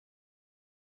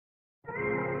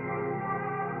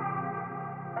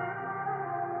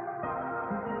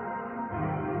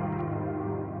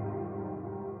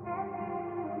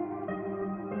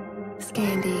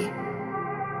Candy.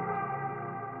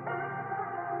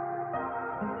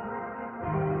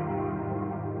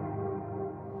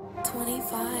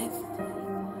 25.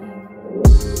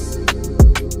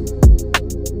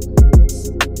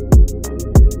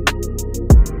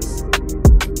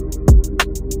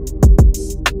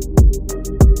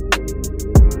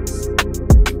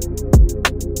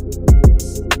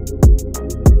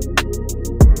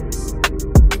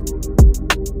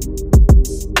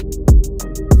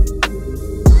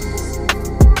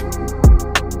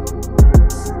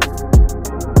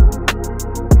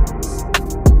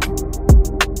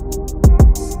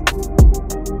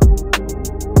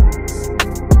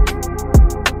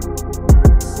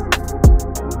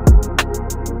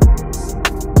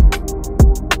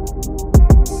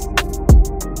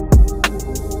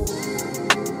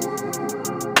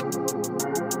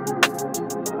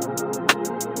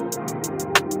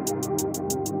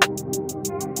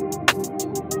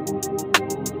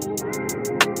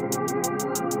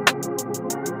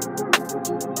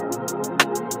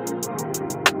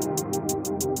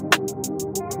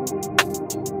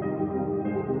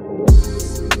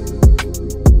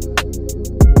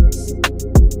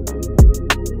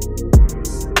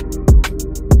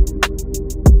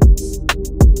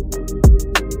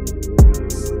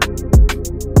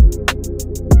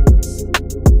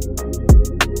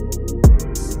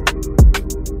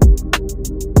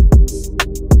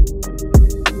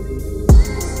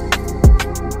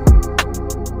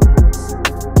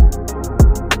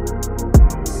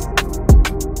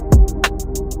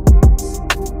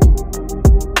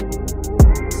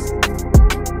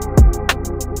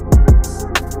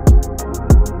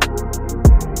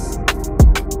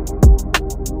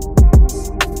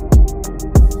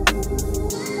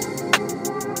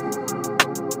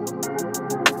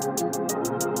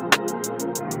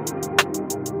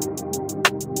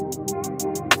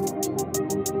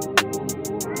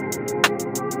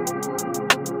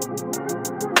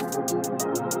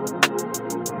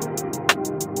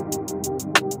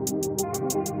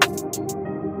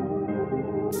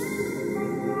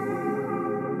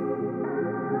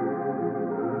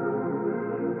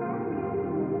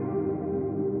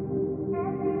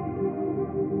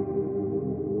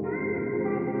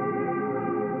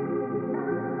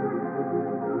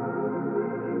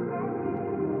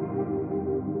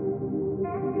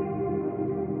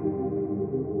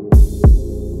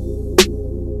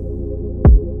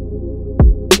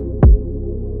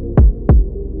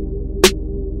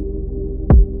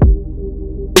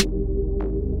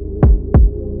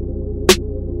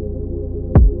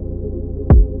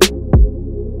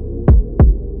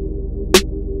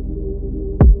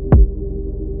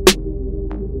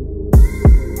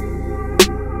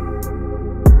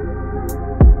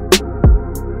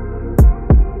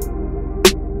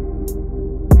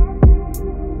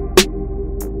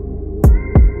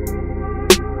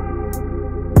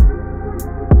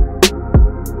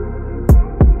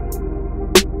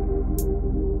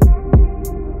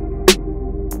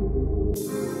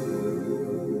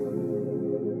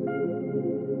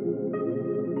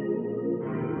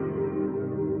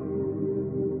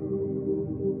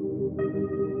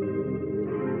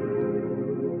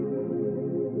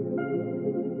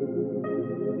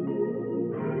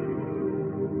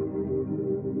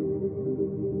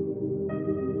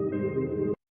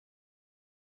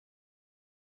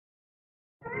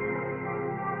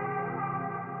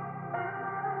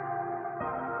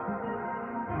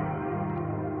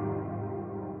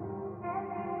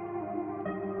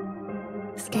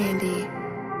 Candy.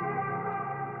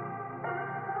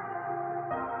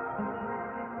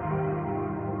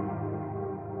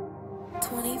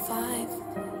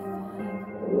 25.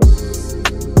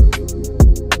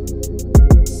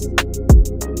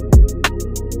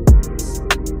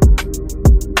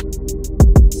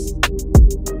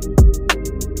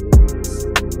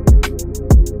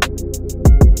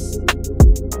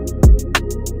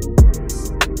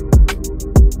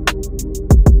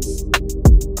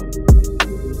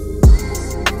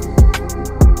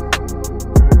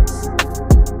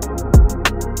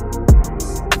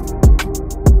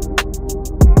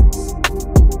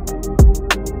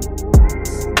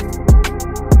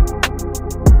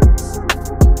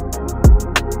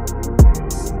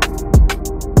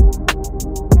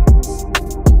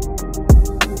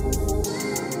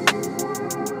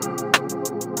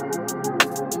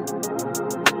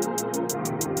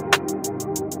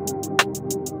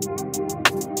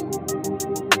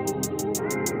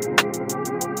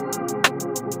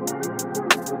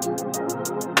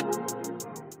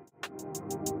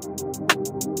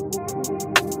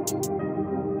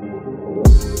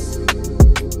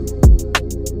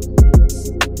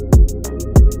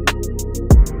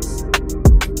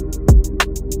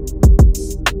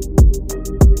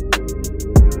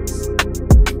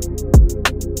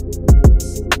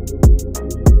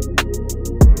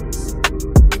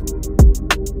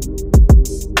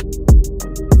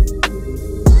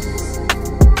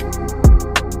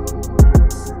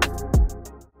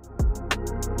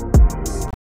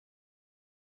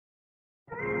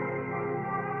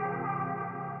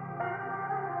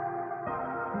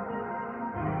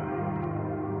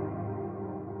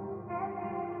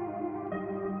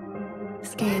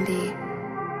 Scandy.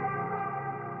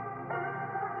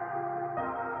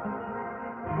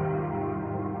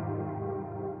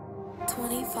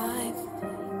 25.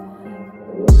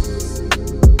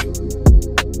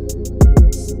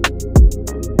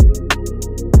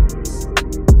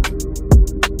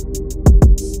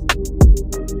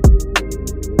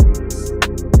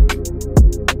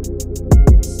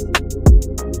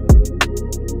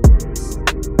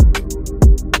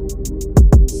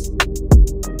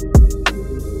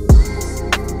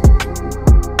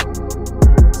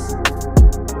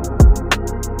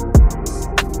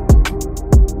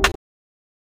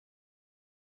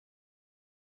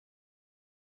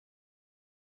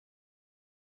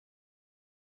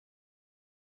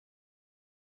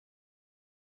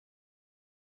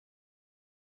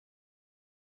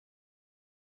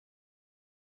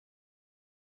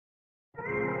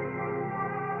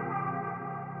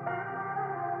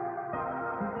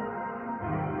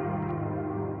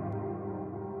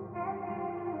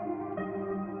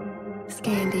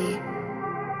 Scandy.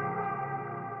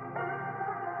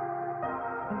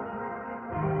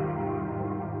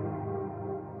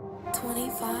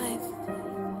 25.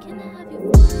 Can I have your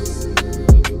phone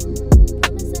tonight?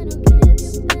 Promise I don't give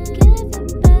you back.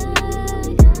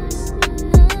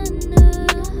 No, no. You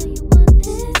know how you want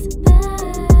this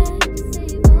back.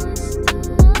 Save all the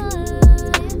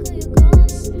time. Tell you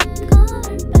call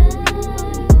her back.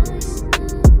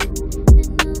 And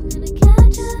I'm gonna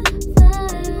catch a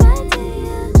flight right to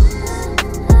you.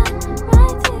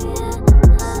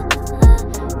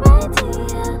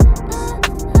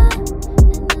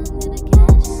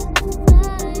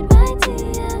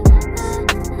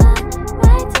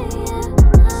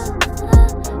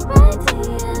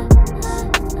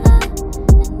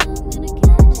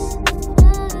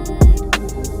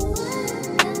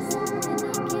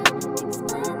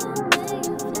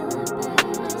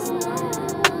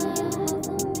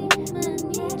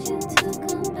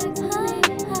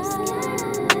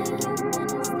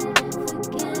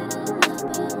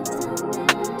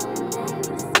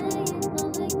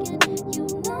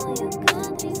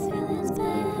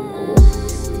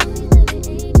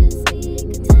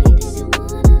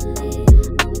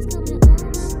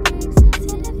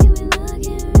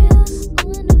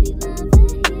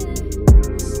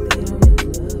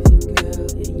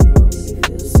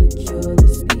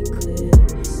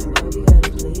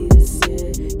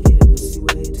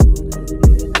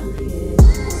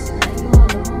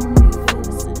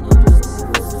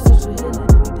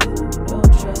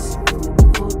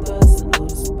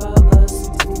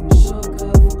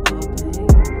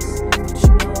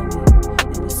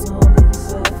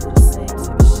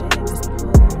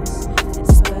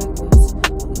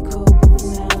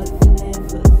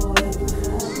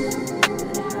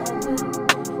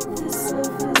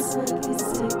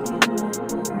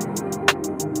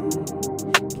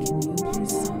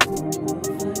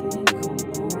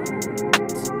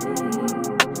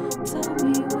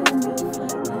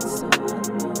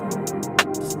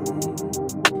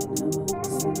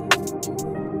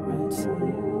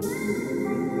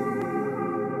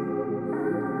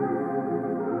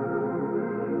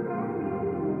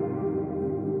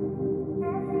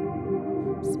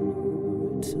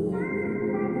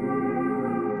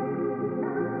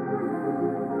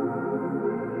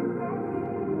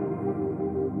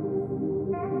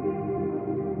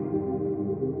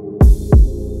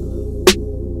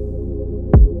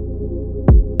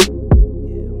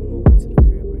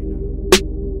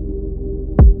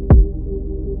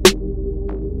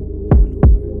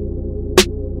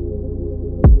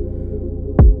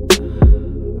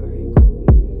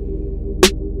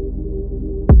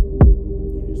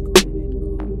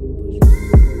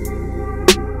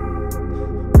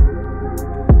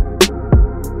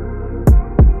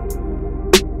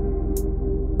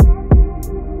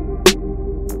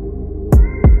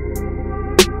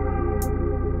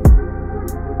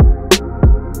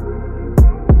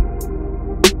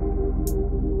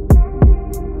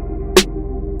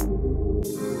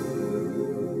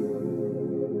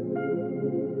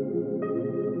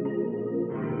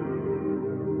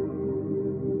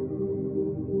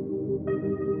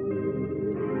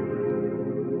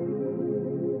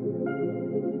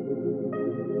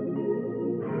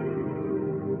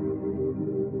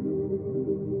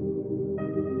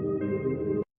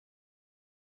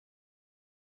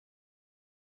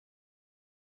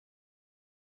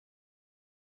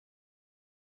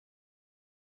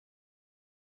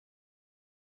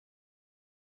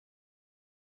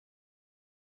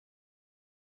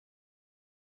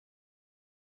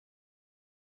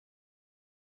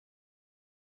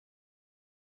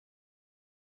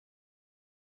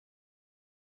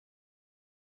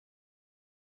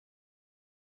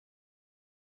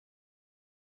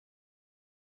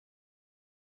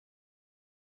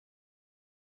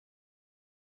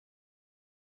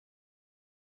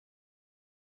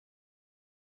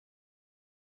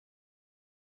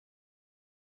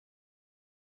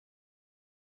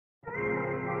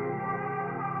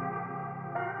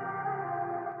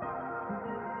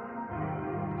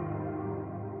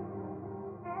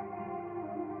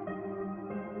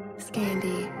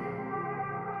 Scandy.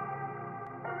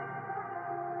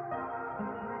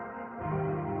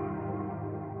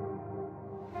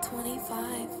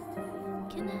 25.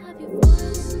 Can I have you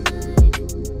for tonight?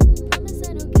 Promise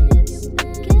I don't give you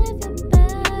back. Give you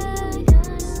back.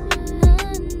 No,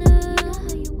 no. You know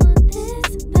how you want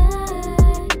this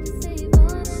back. Save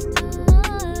all the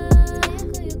time.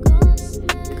 Tell your girl you're calling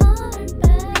back. Call her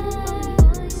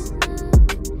back.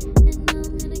 And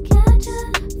I'm gonna catch a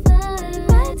flight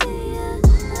right to you.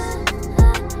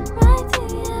 Right to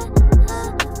you.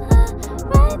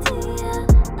 Right to you.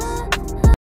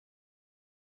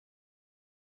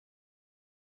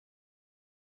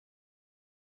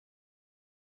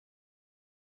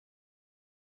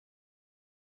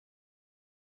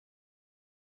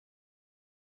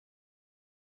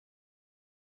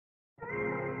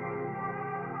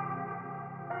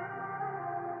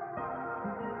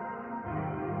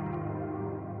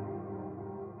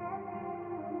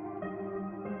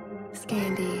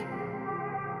 Scandy.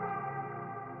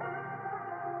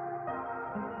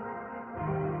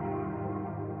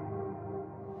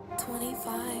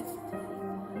 25.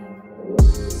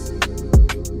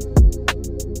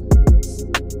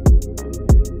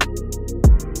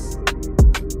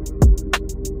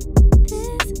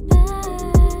 This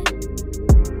bad.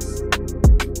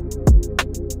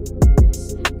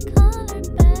 Call her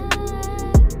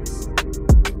back.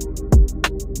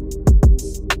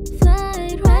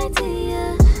 Flight right to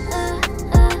you.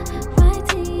 Right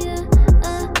to you.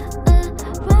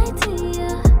 Right to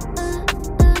you.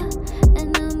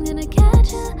 And I'm gonna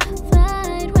catch a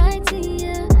flight right to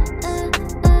you.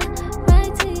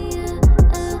 Right to you.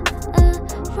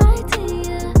 Right to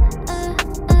you.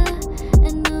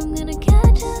 And I'm gonna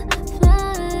catch a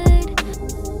flight.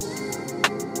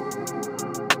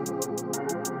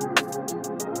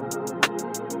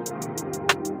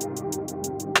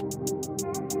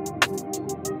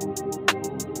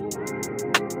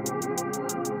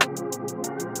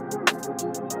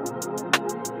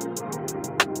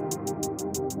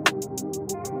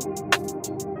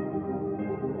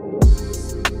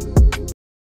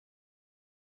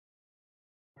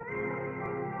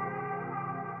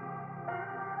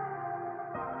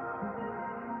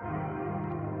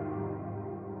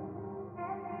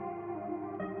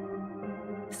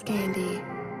 Scandy.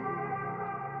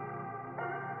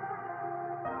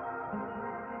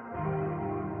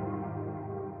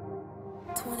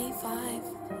 25.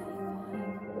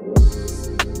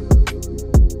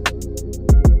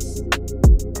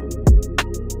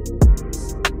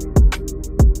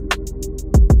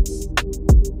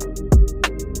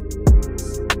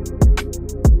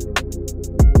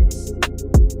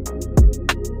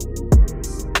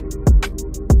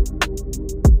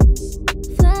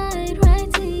 Flight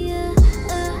right to you.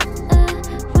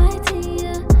 Right to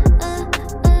you.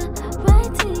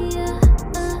 Right to you.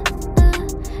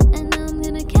 And I'm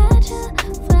gonna catch a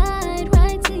flight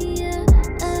right to you.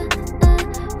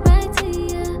 Right to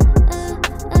you.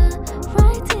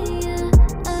 Right to you.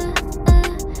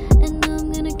 And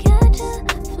I'm gonna catch a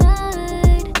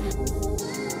flight.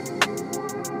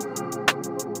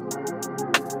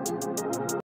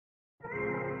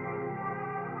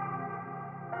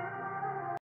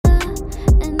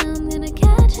 And I'm gonna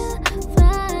catch a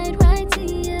flight right to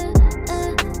you.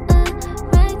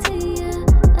 Right to you.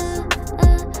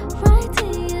 Right to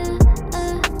you.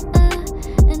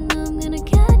 And I'm gonna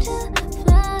catch a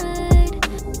flight.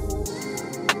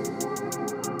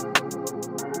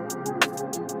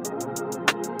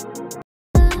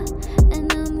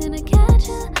 And I'm gonna catch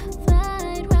a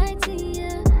flight right to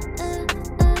you.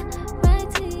 Right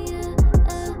to you.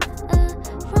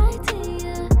 Right to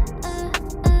you.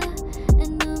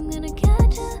 And I'm gonna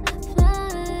catch a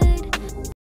flight.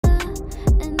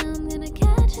 And I'm gonna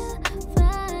catch a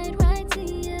flight right to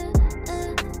you.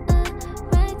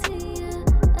 Right to you.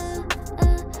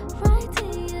 Right to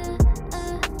you.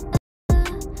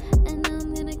 And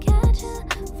I'm gonna catch a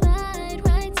flight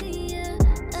right to you.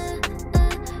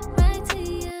 Right to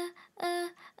you.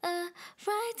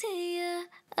 Right to you.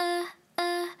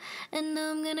 And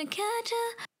I'm gonna catch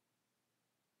a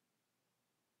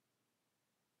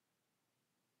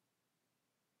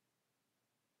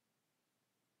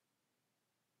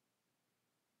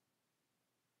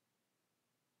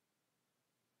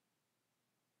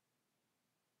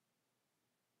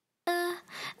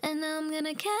and I'm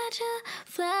gonna catch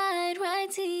a flight right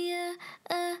to you.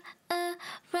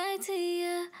 Right to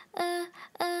you.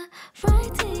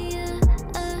 Right to you.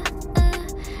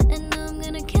 And I'm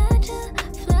gonna catch a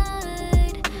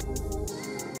flight.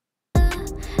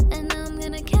 And I'm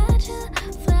gonna catch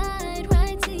a flight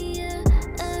right to you.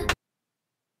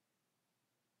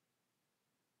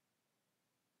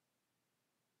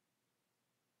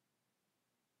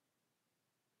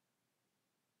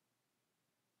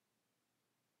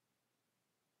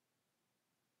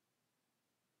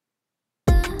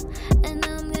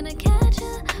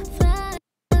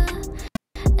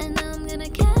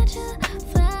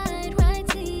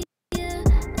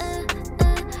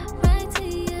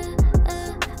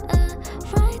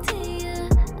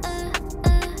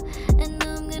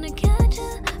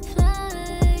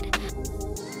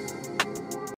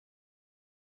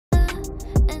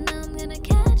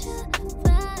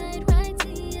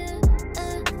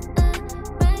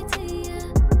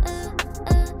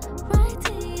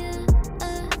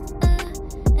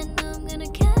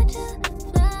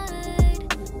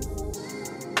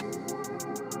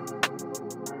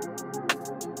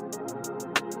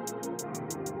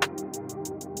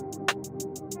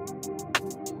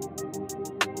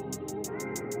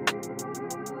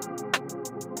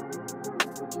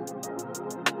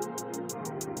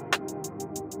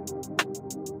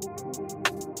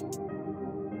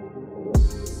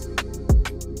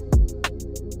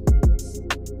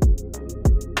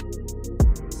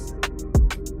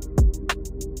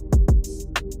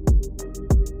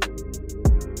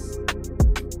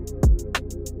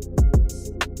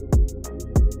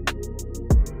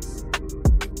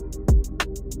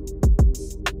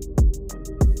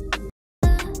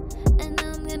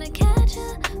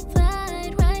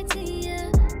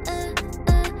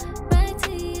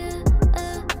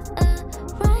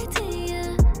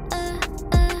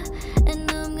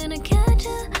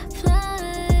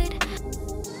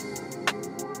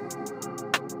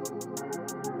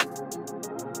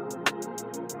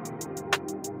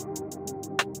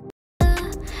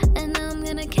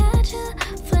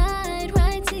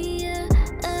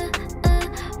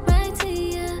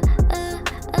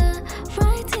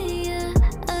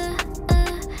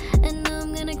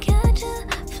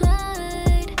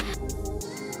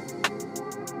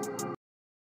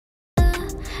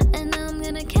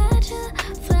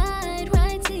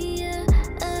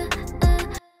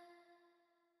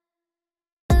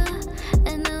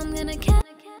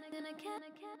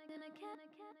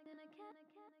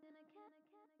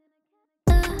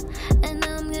 And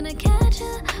I'm gonna catch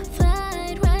a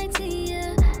flight right to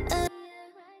you.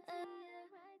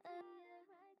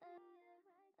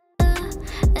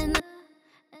 And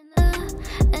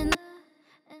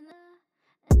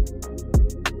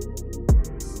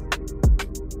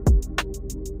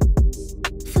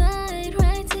flight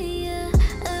right to you.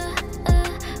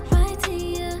 Right to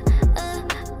you.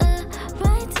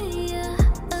 Right to you.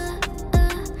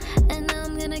 And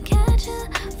I'm gonna catch a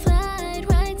flight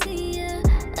right to you.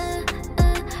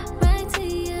 Right to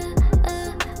you.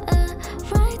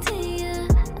 Right to you.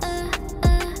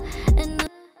 And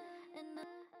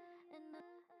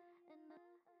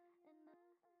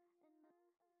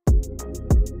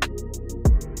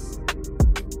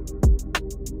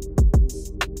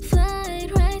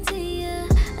flight right to you,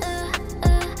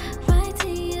 right to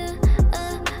you,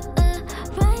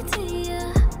 right to you,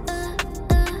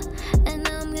 and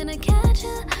I'm gonna catch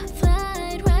a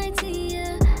flight right to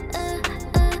you,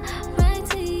 right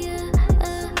to you,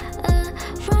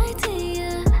 right to you,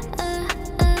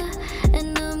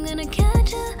 and I'm gonna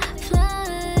catch a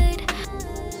flight.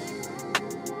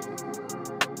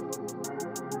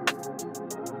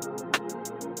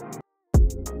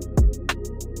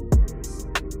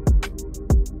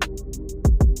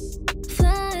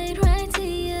 Flight right to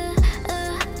you,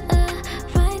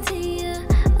 right to you,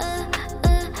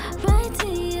 right to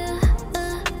you,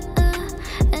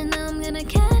 and I'm gonna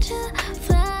catch a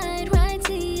flight right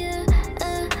to you,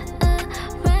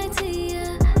 right to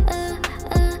you,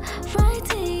 right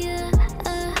to you,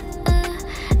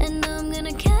 and I'm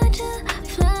gonna catch a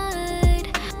flight.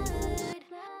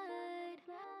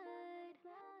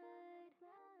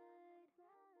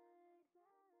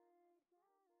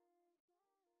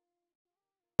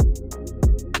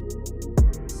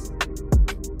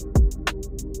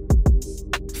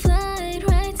 Flight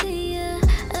right to you,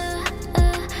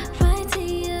 right to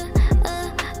you,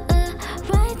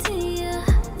 right to you,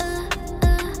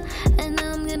 and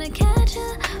I'm gonna catch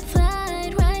a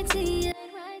flight right to you.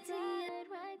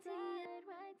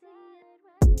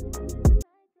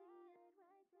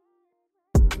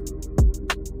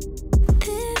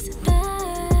 This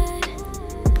bad,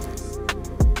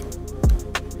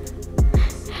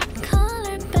 call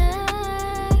her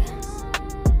back.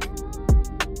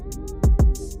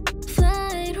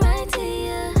 Flight right to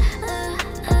you,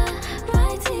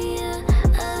 right to you,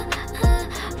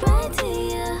 right to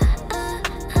you,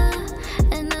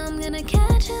 and I'm gonna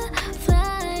catch a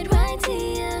flight right to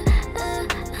you,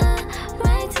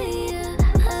 right to you,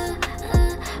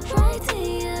 right to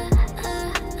you,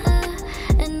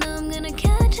 and I'm gonna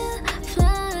catch a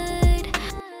flight.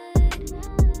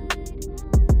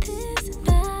 This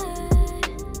bad,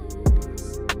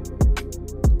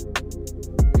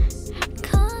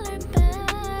 call her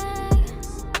back.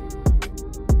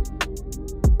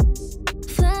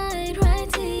 Flight right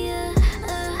to you,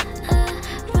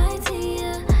 right to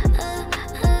you,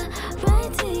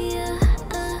 right to you,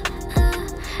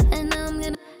 and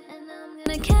I'm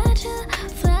gonna catch a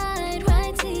flight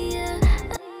right to you.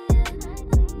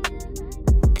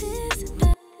 This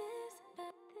bad.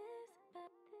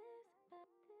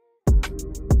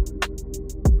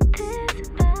 This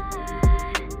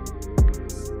bad,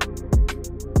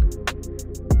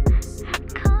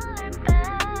 call her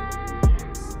back.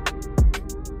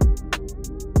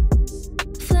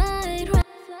 Flight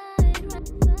right,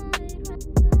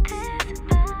 this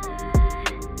bad,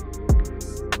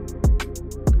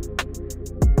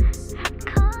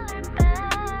 call her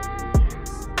back.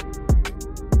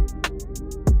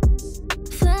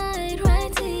 Flight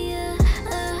right to you,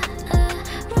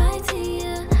 right to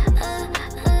you,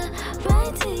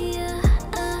 right to you,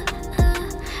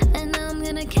 and I'm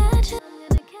gonna catch it.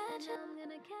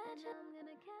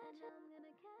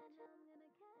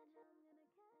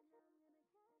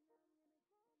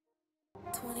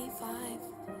 25.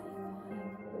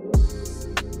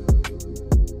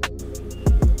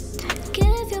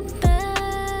 Give you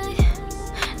back,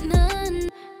 none,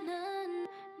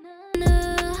 no.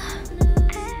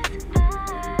 This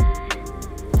bad,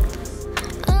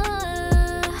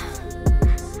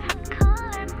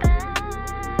 call her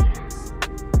back.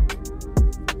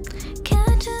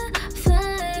 Catch a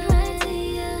flight right to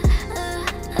you,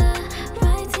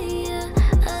 right to you,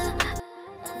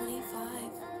 25.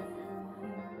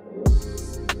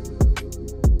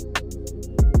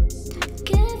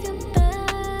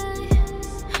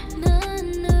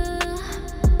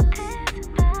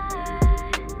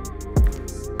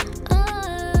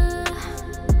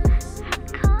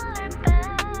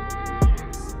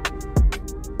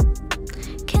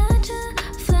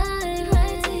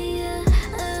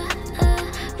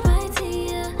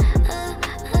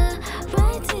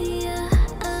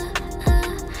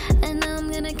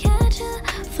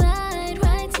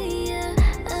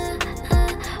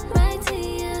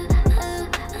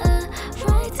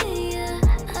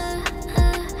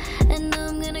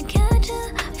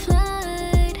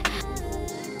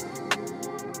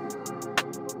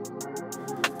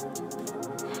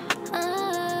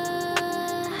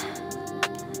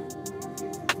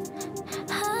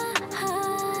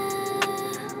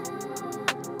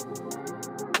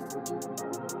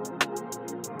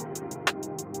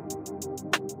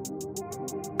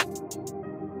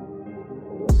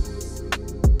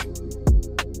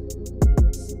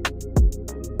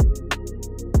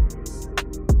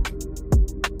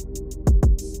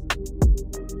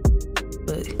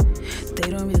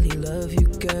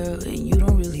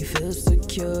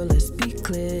 secure, let's be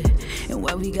clear. And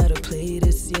why we gotta play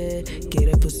this, yeah.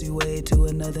 Get that pussy way to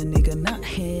another nigga not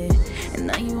here. And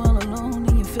now you all alone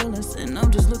in your feelings, and I'm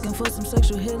just looking for some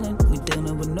sexual healing. We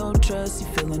dealing with no trust, you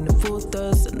feeling the full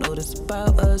thrust. I know this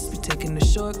about us, we taking the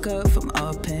shortcut from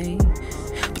our pain.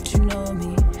 But you know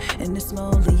me, and it's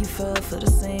lonely, you fell for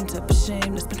the same type of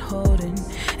shame that's been holding.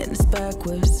 And it's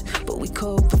backwards, but we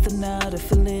cope with the now, the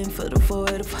feeling for the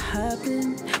void of what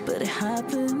happened. But it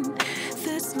happened.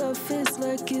 This love feels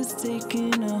like it's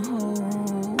taking a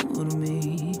hold of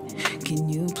me. Can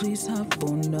you please hop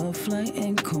on a flight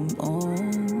and come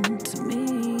on to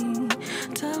me?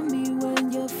 Tell me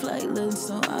when your flight lands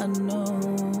so I know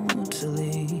to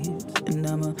leave. And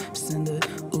I'ma send a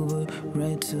Uber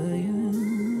right to you.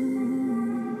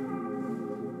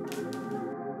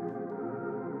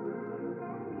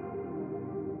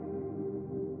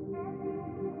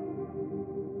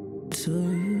 To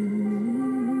you.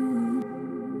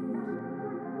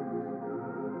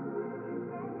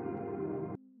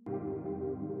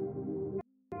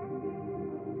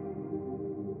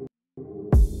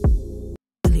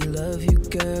 Love you,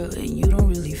 girl, and you don't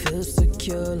really feel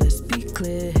secure, let's be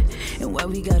clear. And why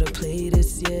we gotta play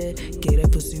this, yeah. Get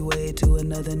that pussy way to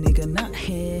another nigga not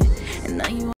here. And now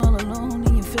you all alone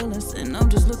in your feelings, and I'm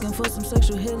just looking for some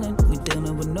sexual healing. We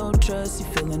dealing with no trust, you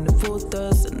feeling the full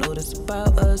thrust. I know this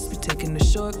about us, we taking the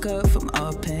shortcut from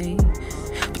our pain.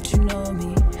 But you know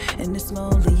me, and it's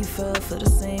lonely, you fell for the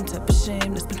same type of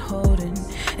shame that's been holding.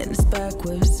 And it's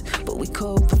backwards, but we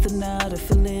cope with the now, the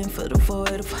feeling for the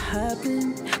void of what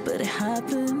happened. But it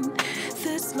happened.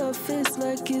 This love feels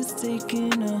like it's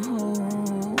taking a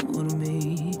hold of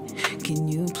me. Can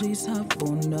you please hop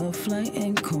on a flight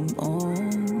and come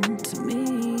on to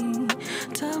me?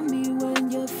 Tell me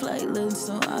when your flight lands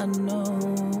so I know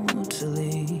to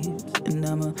leave. And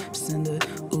I'ma send a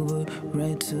Uber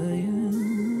right to you.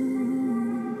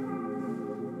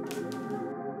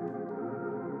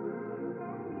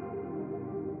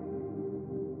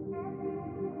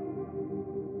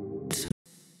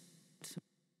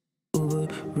 Uber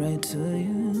right to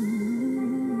you.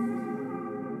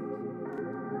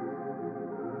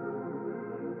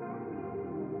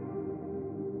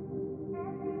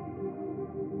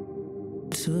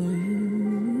 To you.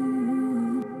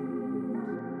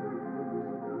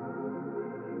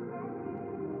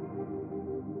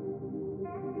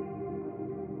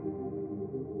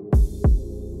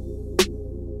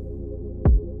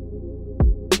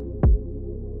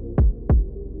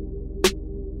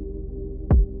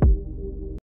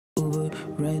 Uber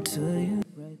right to you.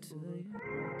 Right to you.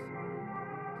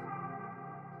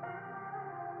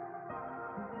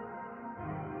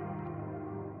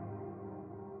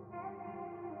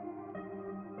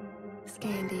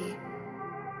 Scandy.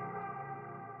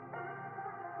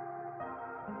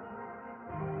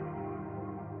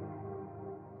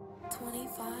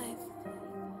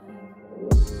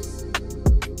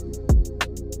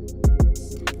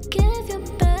 Give you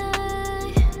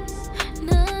back,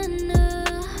 no, no.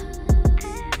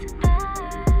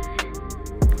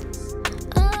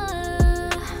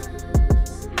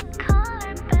 Call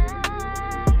her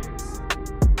back.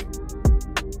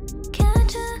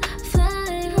 Catch a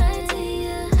flight right to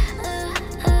you,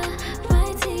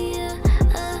 right to you,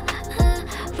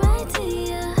 right to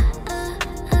you,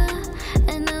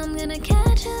 and I'm gonna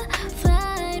catch a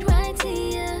flight right to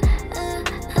you,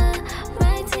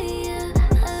 right to you,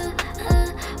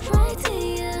 right to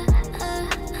you,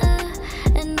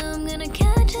 and I'm gonna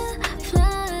catch a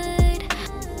flight.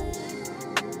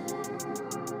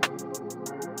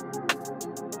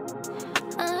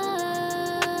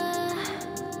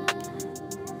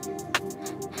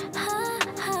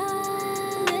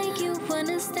 Make you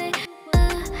wanna stay,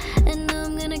 and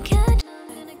I'm gonna catch.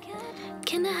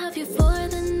 Can I have you for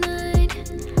the night?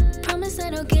 Promise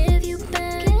that I'll give you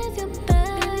back. Baby,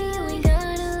 you ain't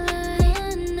gotta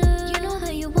lie. You know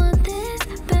that you want this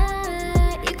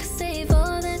back. You can save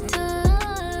all that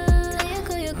time. Tell your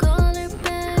girl you call her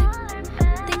back.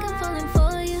 Think I'm falling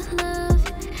for your love,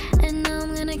 and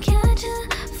I'm gonna catch a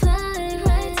flight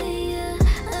right to you,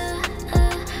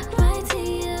 right to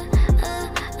you,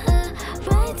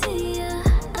 right to you,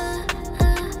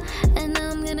 and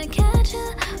I'm gonna catch a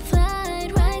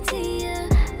flight right to you,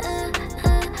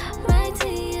 right to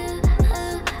you,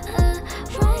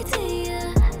 right to you,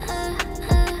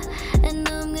 and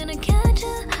I'm gonna catch a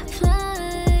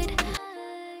flight.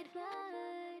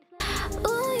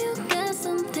 Ooh, you got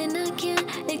something I can't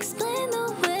explain, the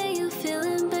way you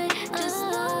feeling, babe. Just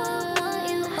know I want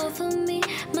you over me.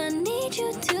 Might need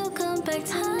you to come back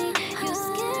to me. You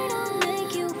scared I'll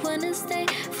make you wanna stay.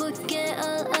 Forget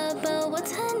all about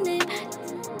what's her name.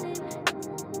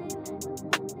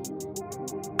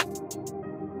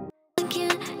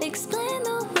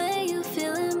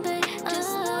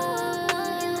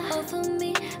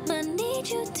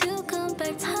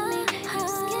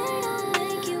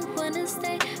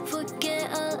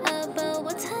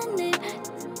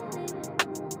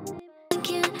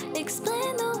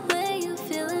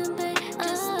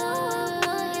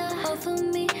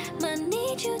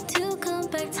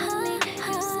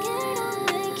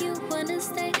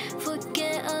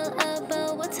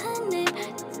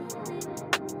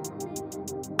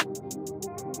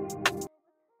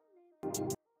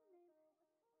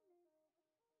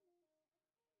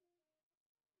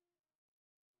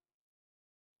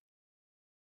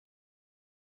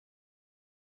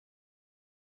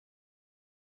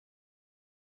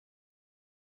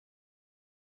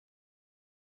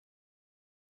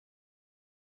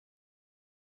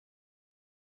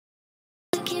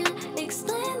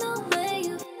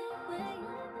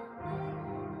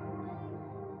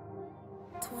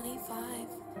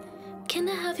 Can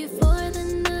I have you for the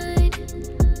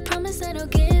night? Promise that I'll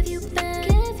give you back.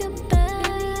 Give you back.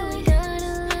 Baby, you ain't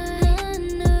gotta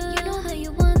lie. You know how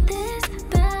you want this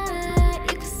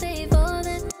bad. You can save all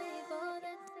that.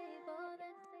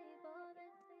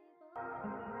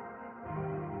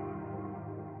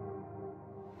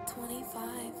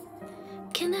 25.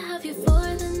 Can I have you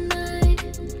for the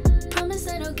night? Promise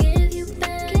that I'll give you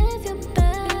back. Give you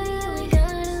back. Baby, you ain't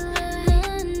gotta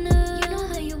lie. You know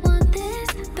how you want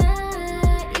this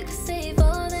bad. You can save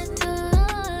all that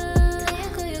time. Tell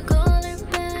your girl you call her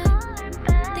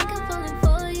back. Think I'm falling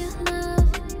for your love,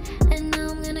 and now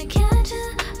I'm gonna catch a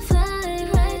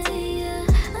flight right to you,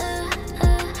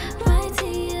 right to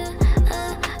you,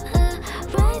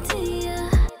 right to you,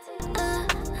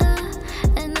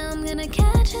 and now I'm gonna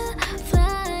catch a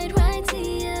flight right to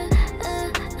you,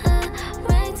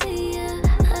 right to you,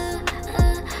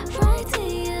 right to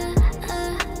you,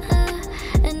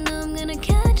 and now I'm gonna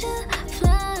catch a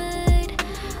flight.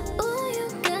 Ooh, you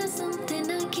got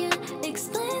something I can't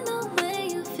explain, the way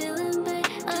you feeling, babe.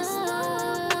 Just know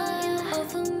I want you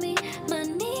over me. Might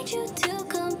need you to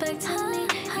come back to me.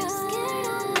 You scared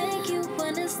I'll make you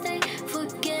wanna stay.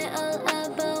 Forget all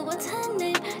about what's her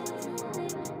name.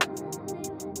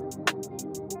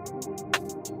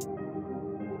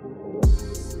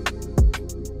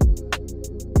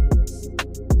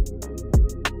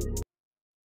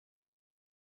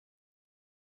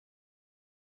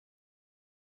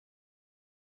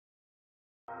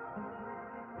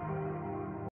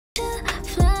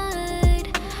 Flight.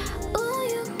 Ooh,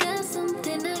 you got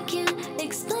something I can't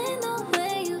explain, the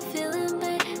way you feeling,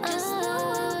 babe. Just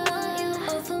know I want you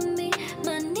over me.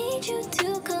 Might need you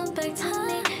to come back to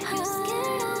me. You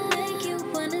scared I'll make you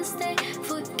wanna stay.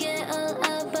 Forget all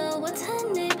about what's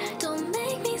her name. Don't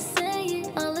make me say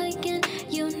it all again.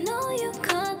 You know you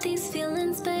caught these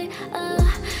feelings, babe.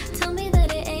 Tell me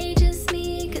that it ain't just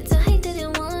me. Could tell he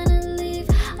didn't wanna leave.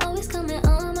 Always comment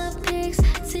on my pics.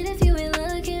 See if you ain't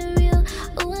looking real.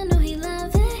 Ooh, I know he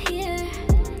love it here.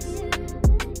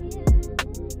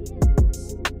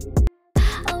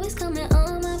 Always comment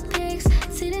on my pics.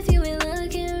 See if you ain't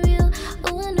looking real.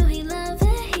 Ooh, I know he love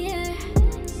it here.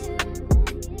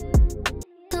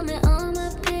 Comment on my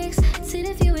pics. See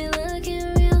if you ain't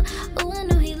looking real. Ooh, I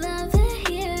know he love it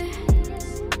here.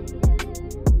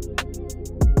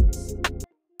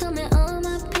 Comment on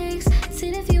my pics. See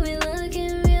if you ain't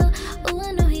looking real. Ooh,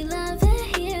 I know he love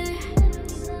it here.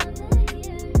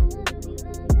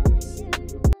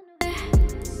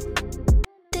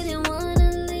 Didn't wanna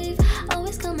leave.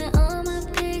 Always comment on my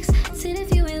pics. See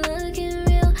if you ain't looking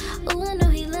real. Ooh, I know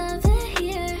he love it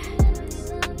here.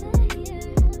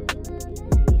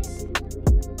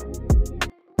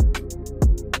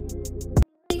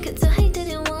 You could tell he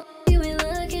didn't want you ain't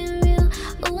looking real.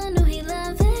 Ooh, I know he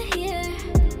love it here.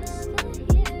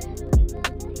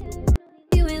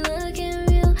 You ain't looking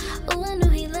real. Ooh, I know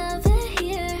he love it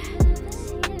here.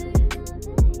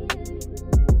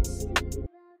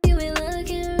 You ain't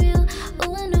looking real.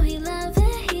 Ooh, I know he love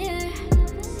it here.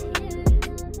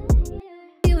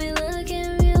 You ain't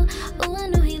looking real. Ooh, I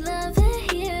know he love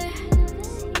it here.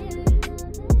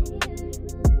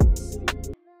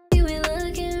 You ain't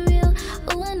looking real.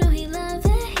 Ooh, I know he love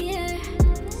it here.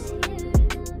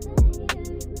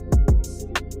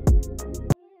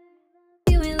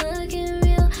 You ain't looking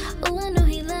real. Ooh, I know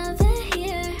he love it here.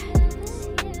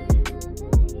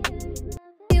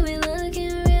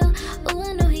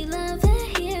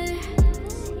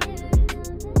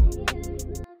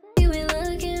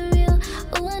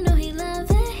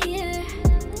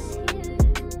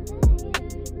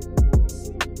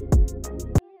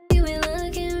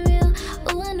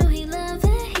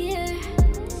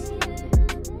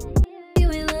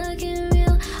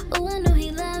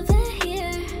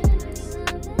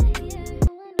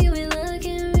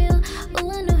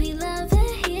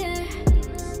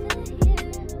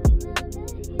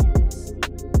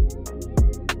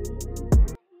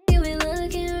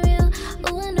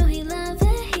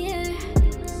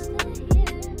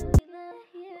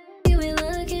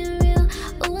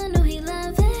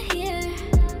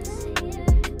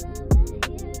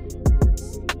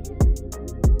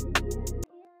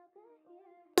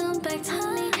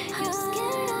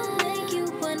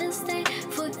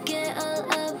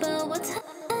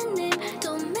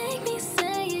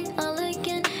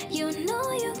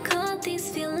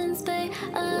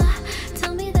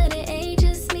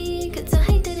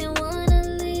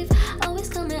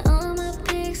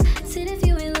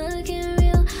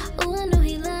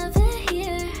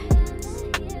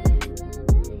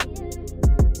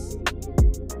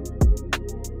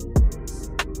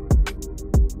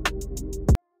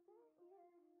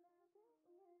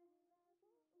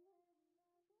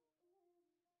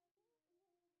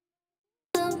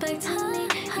 back to me.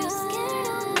 You scared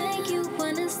I'll make you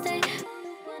wanna stay.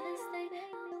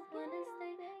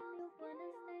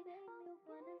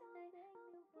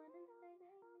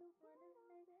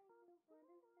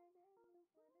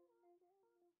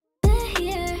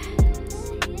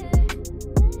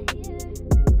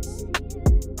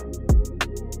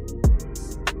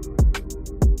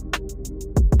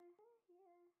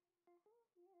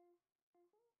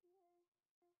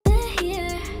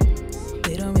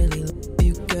 They don't really love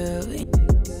you, girl.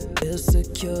 Feel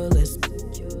secure, let's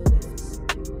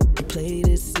play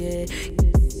this, yeah.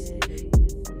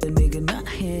 The nigga not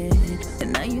here,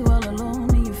 and now you all alone,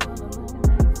 and you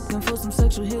looking for some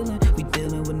sexual healing. We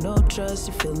dealing with no trust,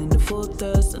 you feeling the full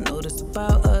thirst. I know this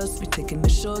about us, we taking the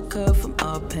shortcut from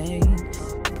our pain.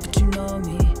 But you know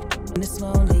me, and it's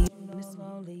lonely.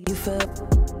 You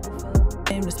felt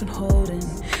pain that's been holding,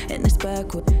 and it's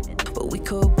backward. But we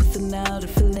cope with it now, the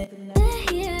feeling.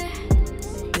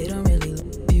 They don't really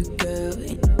love you, girl.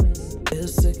 Feel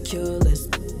secure, let's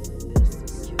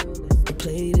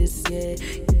play this, yeah.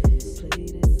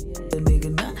 The nigga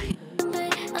not here.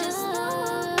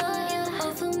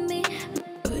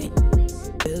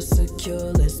 Feel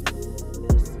secure, let's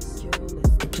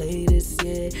play this,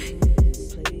 yeah.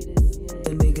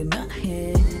 The nigga not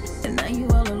here, and now you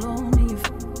all alone, and you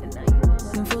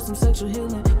looking for some sexual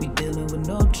healing. We dealing with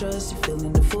no trust, you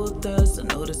feeling the full thirst. I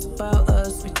know this about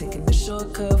us, we taking the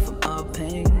shortcut from our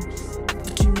pain.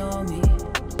 But you know me,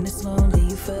 and it's lonely.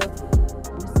 You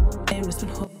felt pain that's been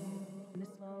holding.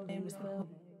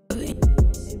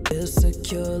 Feel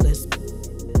secure, let's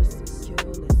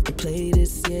play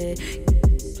this, yeah.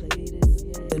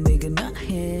 The nigga not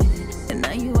here, and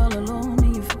now you all alone,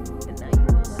 and you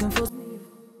looking for.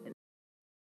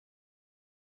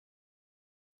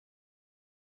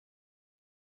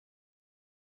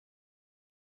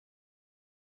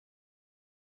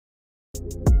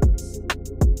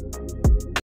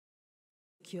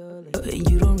 And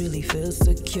you don't really feel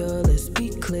secure, let's be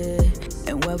clear.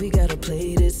 And why we gotta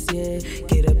play this, yeah.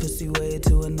 Get that pussy way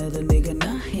to another nigga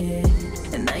not here.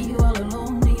 And now you all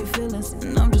alone in your feelings,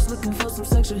 and I'm just looking for some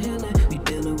sexual healing. We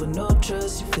dealing with no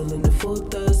trust, you feeling the full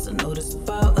thirst. I know this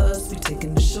about us, we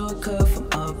taking the shortcut from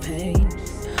our pain.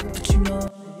 But you know,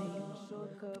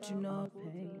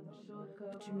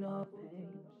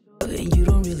 and you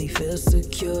don't really feel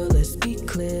secure, let's be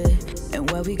clear. And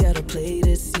why we gotta play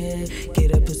this, yeah.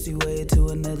 Get that pussy way to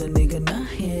another nigga not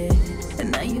here.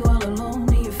 And now you all alone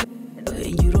in your feelings,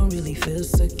 and you don't really feel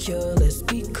secure, let's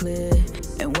be clear.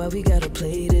 And why we gotta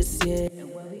play this, yeah.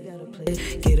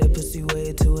 Get that pussy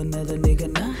way to another nigga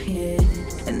not here.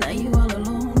 And now you all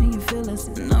alone in your feelings,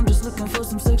 and I'm just looking for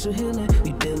some sexual healing.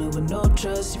 We dealing with no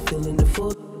trust, you feeling the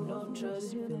full.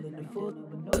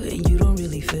 And you don't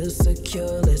really feel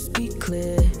secure, let's be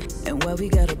clear. And why we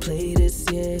gotta play this,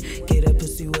 yeah. Get that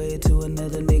pussy way to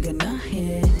another nigga not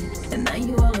here. And now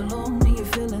you all alone in your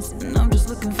feelings, and I'm just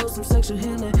looking for some sexual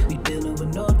healing. We dealing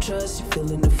with no trust, you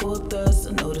feeling the full thirst.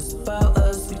 I know this about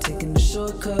us, we taking the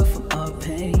shortcut from our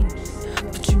pain.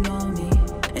 But you know me,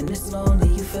 and it's lonely.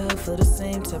 You fell for the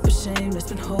same type of shame that's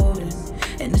been holding,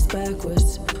 and it's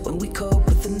backwards. When we cope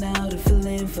with it now, the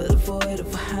feeling for the void of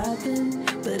what happened,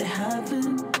 but it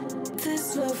happened.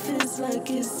 This love feels like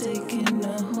it's taking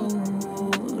a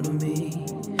hold of me.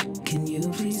 Can you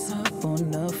please hop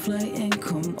on a flight and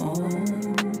come on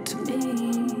to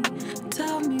me?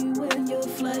 Tell me when your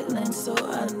flight lands so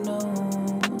I know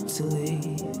to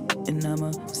leave. And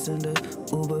I'ma send a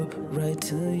Uber right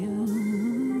to you.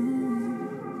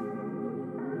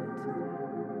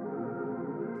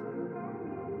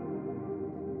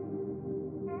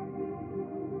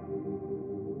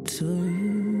 To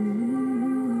you.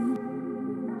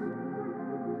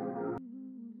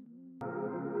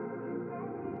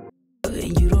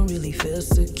 And you don't really feel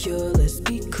secure, let's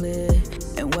be clear.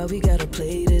 And why we gotta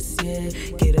play this, yeah.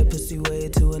 Get that pussy way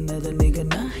to another nigga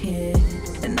not here.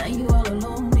 And now you all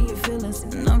alone in your feelings,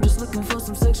 and I'm just looking for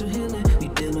some sexual healing. We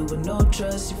dealing with no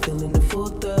trust, you feeling the full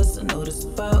thirst. I know this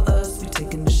about us, we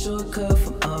taking the shortcut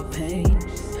from our pain.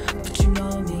 But you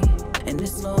know me, and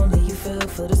it's lonely. You fell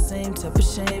for the same type of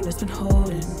shame that's been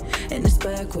holding, and it's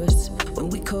backwards. When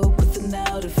we cope with it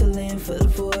now, the feeling for the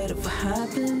void of what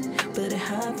happened, but it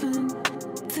happened.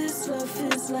 This love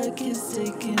feels like it's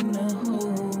taking a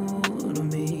hold of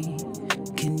me.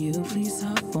 Can you please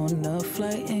hop on a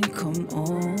flight and come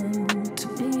on to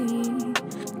me?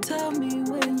 Tell me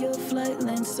when your flight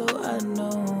lands so I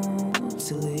know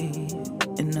to leave.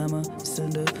 And I'ma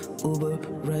send a Uber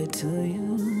right to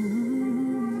you.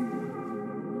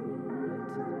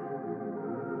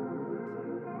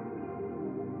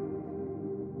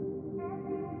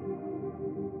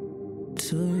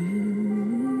 To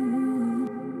you.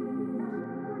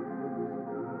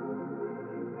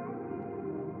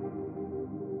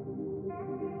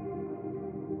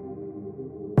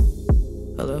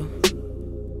 Hello?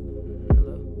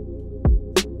 Hello?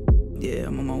 Yeah,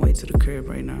 I'm on my way to the crib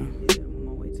right now.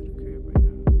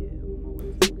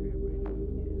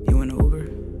 You in the Uber?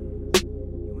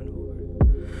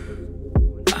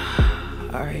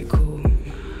 Alright, cool.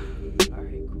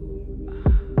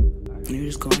 You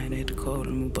just go ahead and hit the code.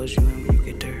 I'm gonna buzz you in when you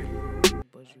get there.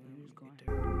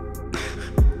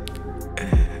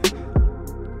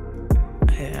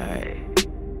 Yeah, alright.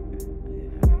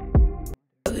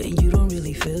 And you don't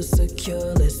really feel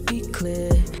secure, let's be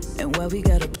clear. And why we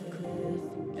gotta.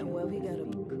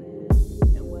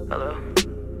 Hello?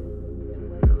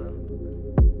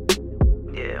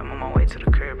 Yeah, I'm on my way to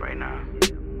the crib right now.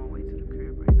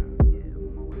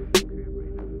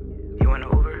 You in the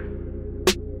Uber?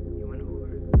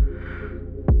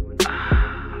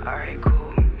 Alright,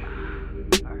 cool.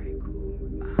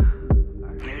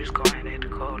 You just go ahead and hit the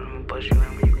code. I'm gonna buzz you in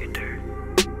when you get there.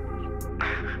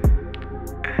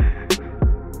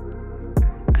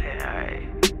 Yeah, alright.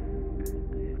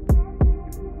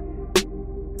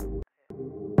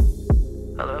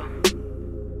 Hello?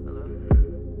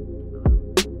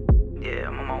 Yeah,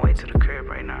 I'm on my way to the crib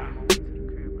right now.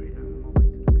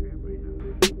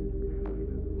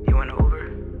 You in the Uber?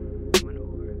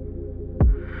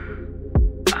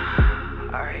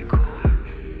 Alright, cool.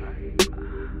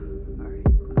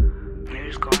 You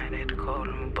just go ahead and hit the code.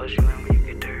 I'm gonna buzz you in when you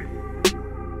get there.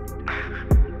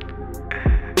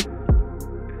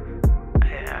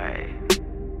 Yeah, alright.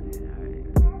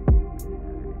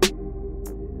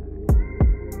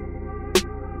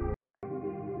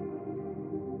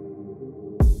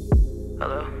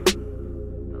 Hello?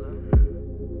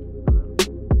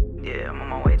 Yeah, I'm on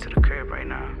my way to the crib right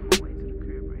now.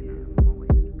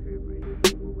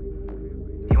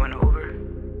 You in the Uber?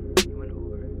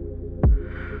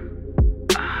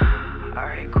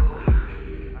 Alright, cool.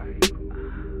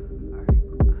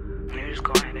 You just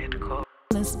go ahead and hit the code.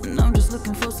 And I'm just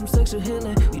looking for some sexual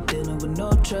healing. We dealing with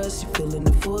no trust, you feeling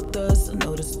the full thrust. I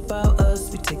know this about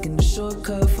us, we taking the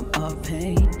shortcut from our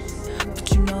pain.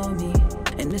 But you know me,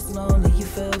 and it's lonely, you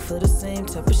fell for the same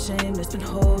type of shame that's been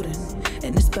holding.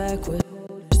 And it's backwards,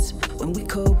 when we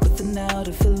cope with the now,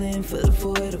 to fill in for the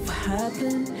void of what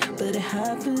happened. But it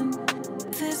happened,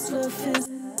 this love feels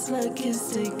like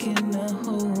it's taking a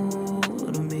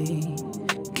hold of me.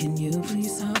 Can you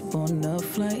please hop on a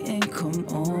flight and come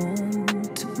on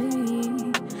to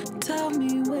me? Tell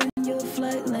me when your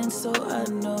flight lands so I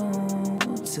know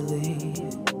to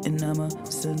leave. And I'ma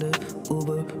send a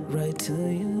Uber right to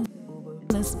you.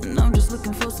 And I'm just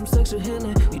looking for some sexual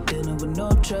healing. We dealing with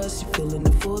no trust, you feeling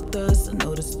the full thrust. I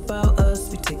know this about us,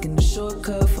 we taking the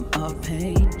shortcut from our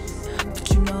pain. But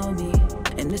you know me,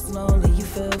 and it's lonely, you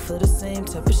fell for the same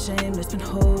type of shame that's been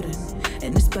holding.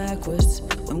 And it's backwards,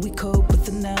 when we cope with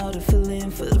the now, to fill in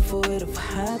for the void of what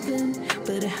happened.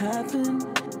 But it happened,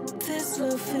 this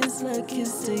love feels like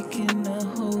it's taking a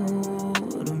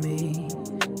hold of me.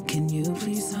 Can you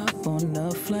please hop on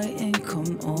a flight and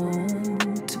come on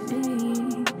to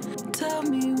me? Tell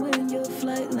me when your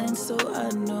flight lands so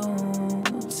I know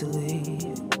to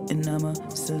leave. And I'ma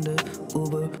send a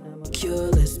Uber. Cure,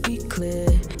 let's be clear.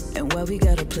 And why we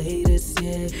gotta play this,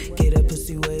 yeah? Get that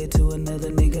pussy way to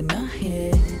another nigga not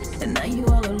here. And now you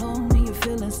all alone in your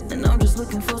feelings. And I'm just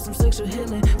looking for some sexual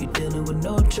healing. You dealing with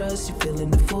no trust, you feeling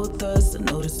the full thrust. I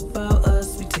know this about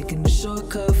us, we taking the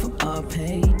shortcut from our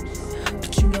pain.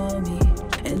 But you know me,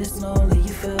 and it's lonely,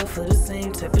 you fell for the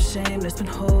same type of shame that's been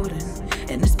holding.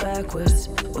 And it's backwards,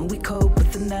 when we cope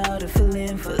with the now, to fill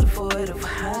in for the void of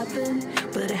what happened.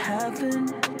 But it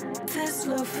happened, this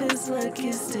love feels like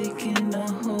it's taking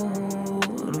a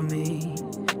hold of me.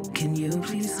 Can you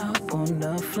please hop on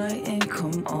a flight and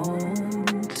come on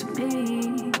to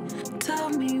me? Tell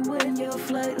me when your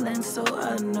flight lands so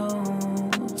I know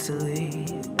to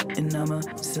leave. And I'ma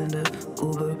send a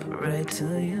Uber right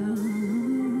to you.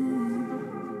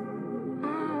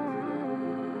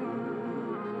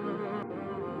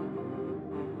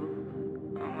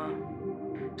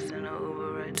 Send an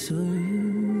Uber right to you.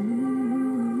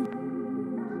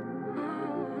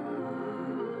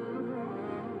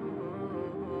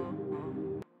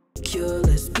 Cure,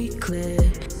 let's be clear.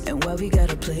 And why we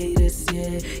gotta play this,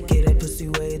 yeah? Get that pussy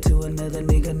way to another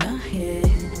nigga not here.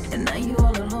 And now you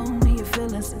all alone in your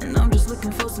feelings. And I'm just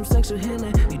looking for some sexual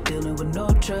healing. You dealing with no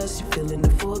trust, you feeling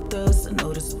the full thrust. I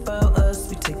know this about us,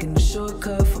 we taking the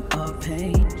shortcut from our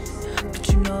pain. But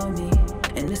you know me,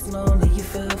 and it's lonely, you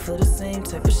fell for the same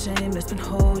type of shame that's been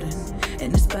holding.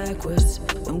 And it's backwards,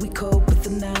 when we cope with the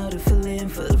now, to fill in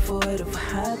for the void of what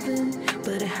happened.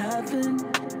 But it happened,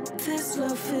 this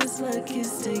love feels like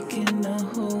it's taking a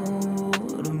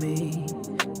hold of me.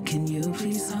 Can you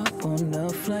please hop on a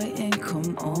flight and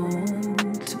come on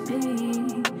to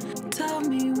me. Tell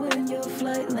me when your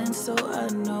flight lands so I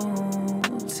know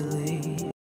to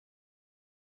leave.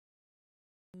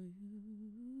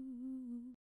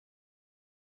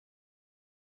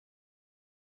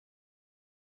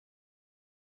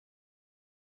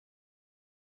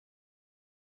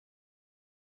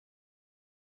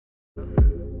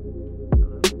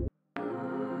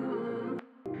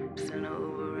 Send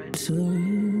over right to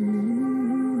you.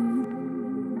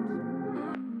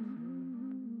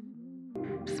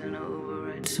 Send over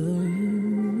right to you.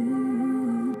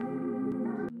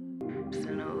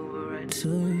 Send over right to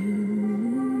you.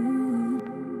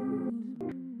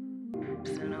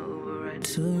 Send over right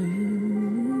to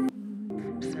you.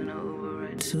 Send over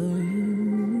right to you.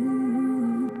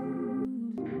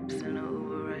 Send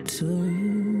over right to you.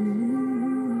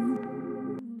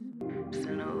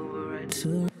 Send over right to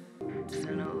you.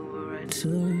 Send over right to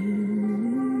you.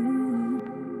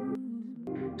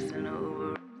 Send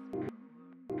over.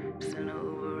 Send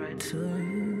over right to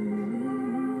you.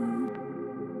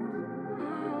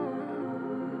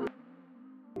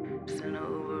 Send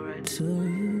over right to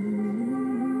you.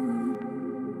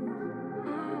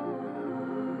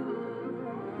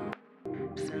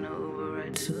 Send over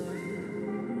right to you.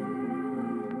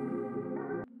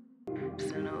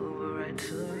 Send over right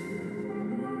to you.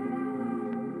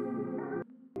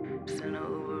 Send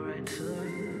over right to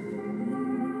you.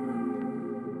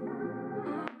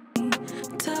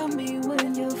 Tell me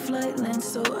when your flight lands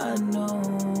so I know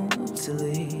to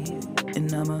leave.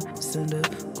 And I'ma send a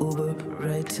Uber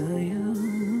right to you.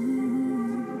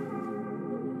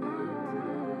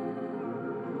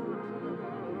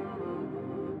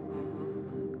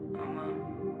 I'ma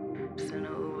send a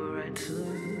Uber right to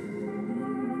you.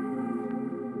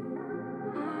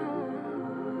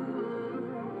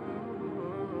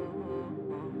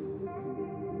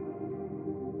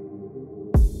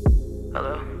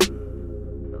 Hello?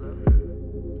 Hello?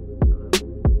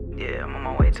 Yeah, I'm on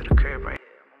my way to the crib right.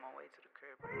 I'm on my way to the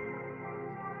crib right.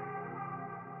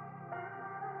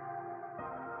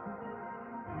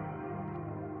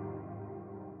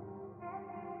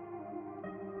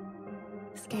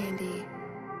 Scandy.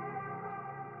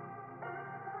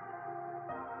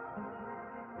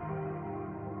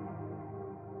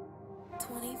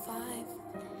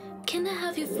 Can I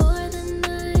have you for the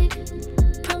night?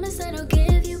 Promise that I'll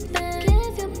give you back.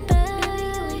 Give you back. Baby,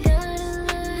 you ain't gotta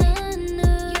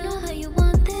lie. You know how you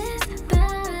want this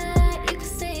back. You can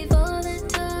save all that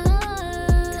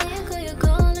time. Tell your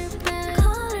girl you call her back.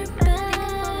 Call her back.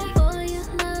 For your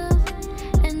love,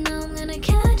 and I'm gonna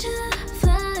catch a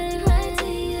flight right to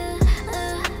you.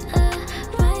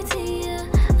 Right to you.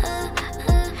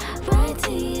 Right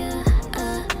to you.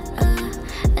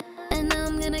 And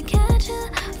I'm gonna catch a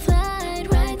flight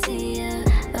right to you,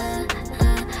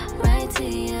 right to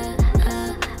you,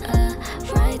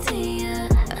 right to you,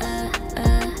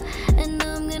 and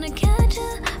I'm gonna catch a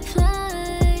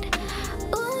flight.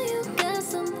 Ooh, you got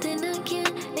something I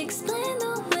can't explain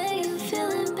the way you're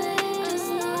feeling, babe. Just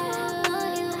know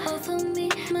you hold for me,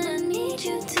 but I need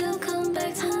you to come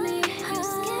back to me. You're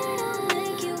scared I'll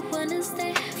make you wanna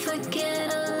stay.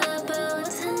 Forget all about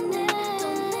tonight.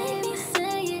 Don't make me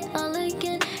say it all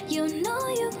again. You know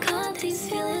you got these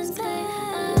feelings, babe.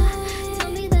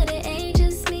 Tell me that it ain't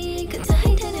just me. Could tell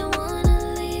he didn't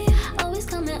wanna leave. Always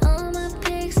comment on my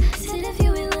pics. Said if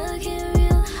you ain't looking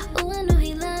real. Ooh, I know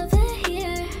he love it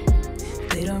here.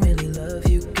 They don't really love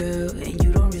you, girl, and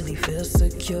you don't really feel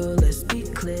secure. Let's be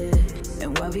clear.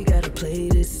 And why we gotta play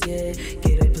this, yeah?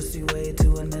 Get that pussy way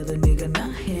to another nigga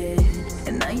not here.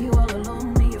 And now you all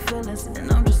alone in your feelings,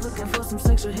 and I'm just looking for some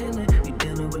sexual healing. We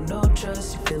dealing with no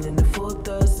trust, you feeling the full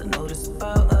thrust. I know this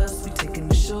about us, we taking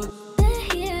the short. They're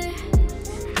here.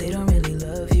 They don't really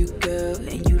love you, girl,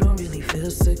 and you don't really feel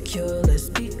secure. Let's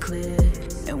be clear.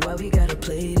 And why we gotta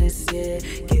play this, yeah?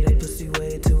 Get that pussy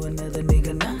way to another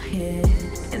nigga not here.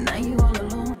 And now you all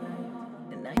alone,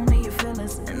 and now you in your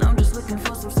feelings, and I'm just looking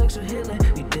for some sexual healing.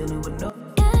 We dealing with no.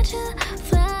 Catch a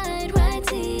flight right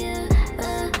to you,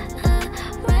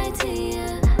 right to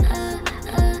you,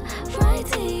 right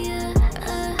to you,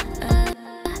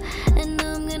 and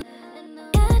I'm gonna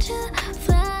catch a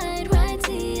flight right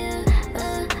to you,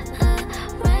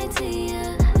 right to you,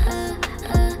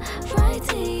 right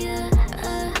to you.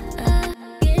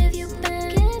 Give you back,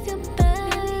 baby,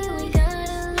 you ain't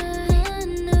gotta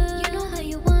lie. You know how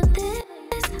you want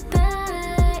this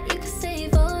back. You can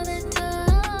save all that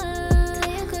time.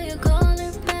 Tell your girl you call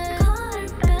her back.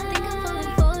 Think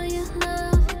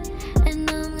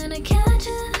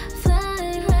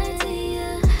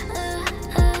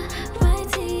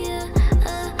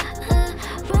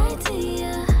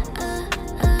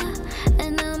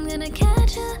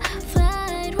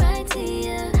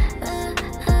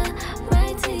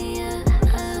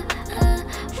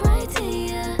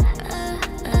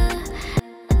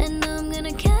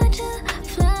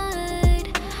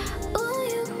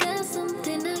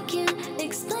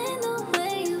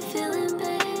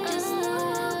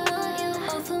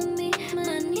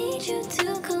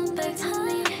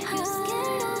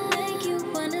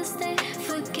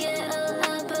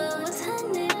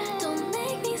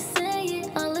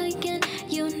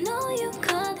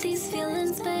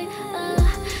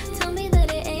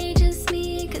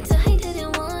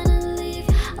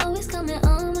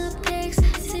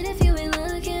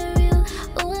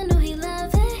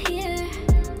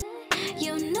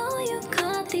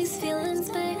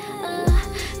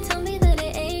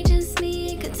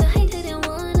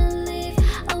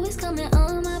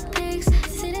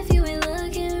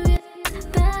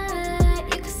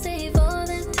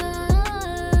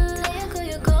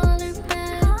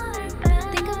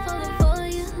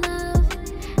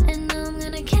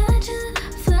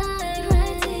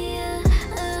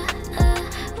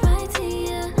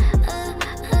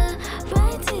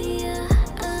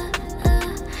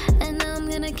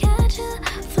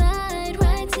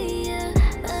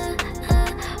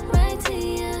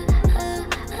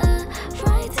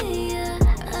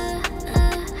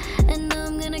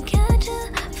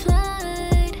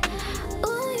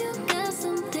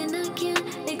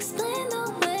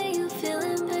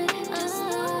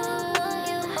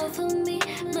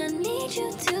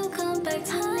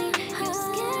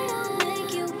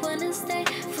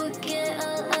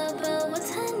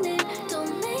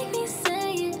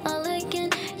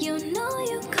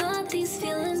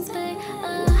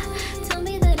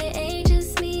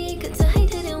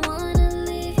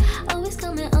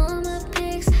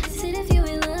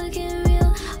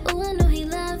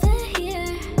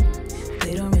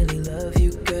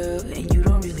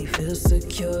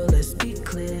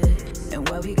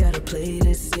we gotta play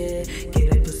this, yeah.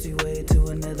 Get that pussy way to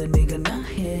another nigga not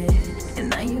here. And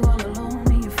now you all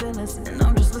alone in your feelings, and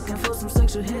I'm just looking for some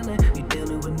sexual healing. You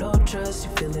dealing with no trust,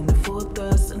 you feeling the full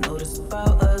thrust. I know this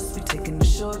about us, we taking the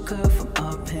shortcut from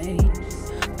our pain.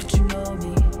 But you know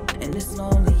me, and it's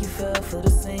lonely. You fell for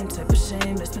the same type of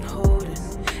shame that's been holding,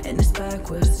 and it's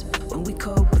backwards. When we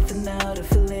cope with the now to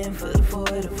fill in for the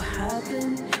void of what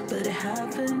happened, but it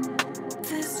happened.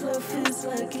 This love feels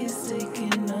like it's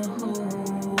taking a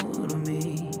hold of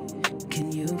me.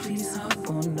 Can you please hop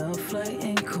on the flight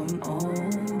and come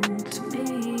on to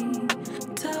me?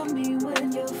 Tell me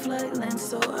when your flight lands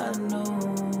so I know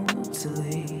to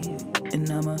leave, and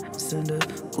I'ma send a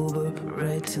Uber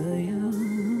right to you.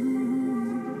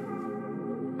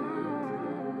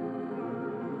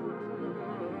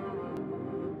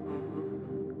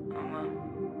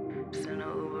 Send a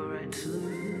Uber right to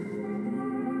you.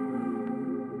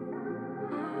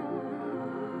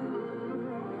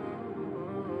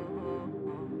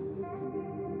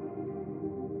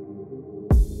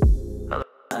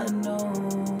 I know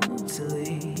to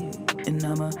leave, and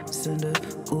I'ma send a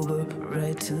Uber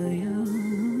right to you.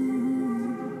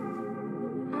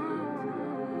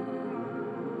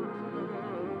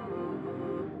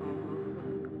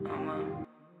 I'ma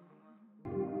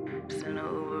send a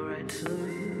Uber right to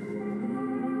you.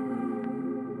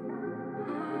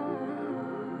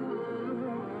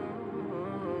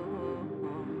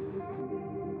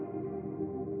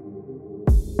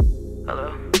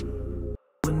 Hello?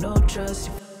 With no trust,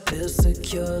 you feel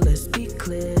secure, let's be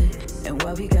clear. And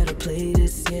why we gotta play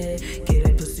this, yeah. Get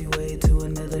that pussy way to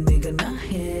another nigga not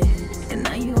here. And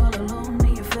now you all alone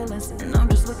in your feelings, and I'm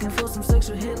just looking for some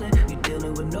sexual healing. You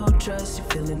dealing with no trust, you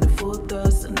feeling the full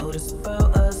thrust. I know this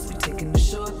about us, we taking the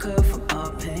shortcut from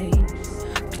our pain.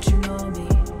 But you know me,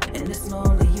 and it's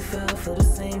lonely. You fell for the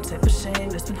same type of shame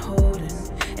that's been holding,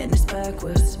 and it's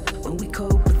backwards. When we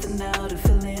cope with the now to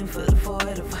fill in for the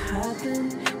void of what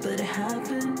happened, but it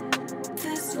happened.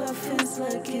 This love feels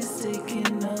like it's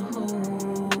taking a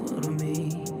hold of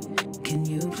me. Can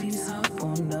you please hop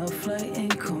on the flight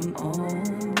and come on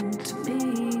to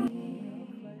me?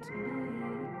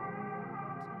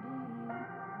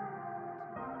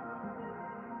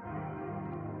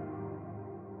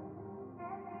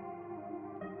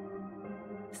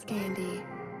 Scandy.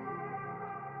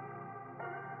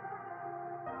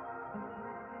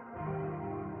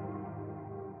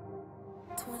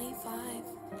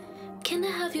 Can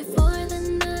I have you for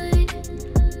the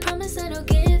night? Promise that I'll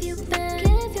give you back.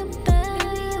 Give you back.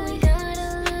 Baby, you ain't gotta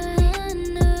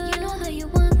lie. You know how you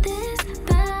want this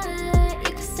bad.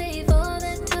 You can save all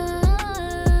that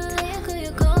time. Tell your girl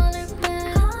you call her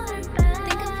back.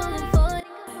 Think I'm falling for it.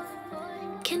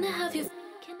 Can I have you?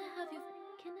 Can I have you?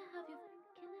 Can I have you?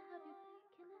 Can I have you?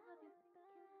 Can I have you?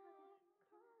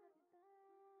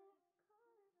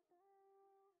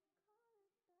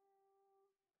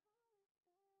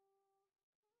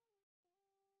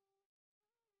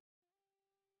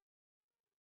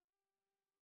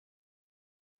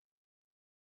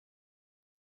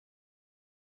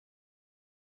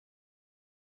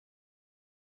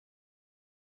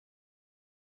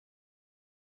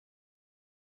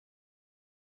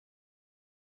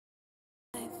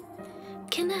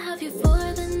 Can I have you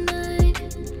for the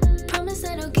night? Promise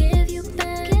that I'll give you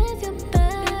back. Give you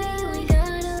back. Baby, you ain't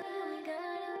gotta.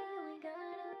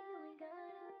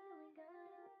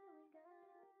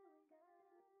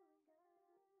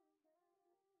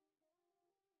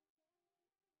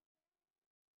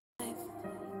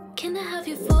 Can I have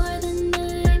you for the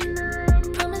night?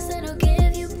 Promise that I'll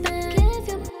give you back. Give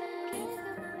you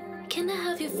back. Can I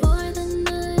have you for the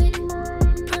night?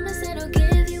 Promise that I'll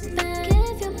give you back.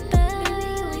 Give you back. Baby,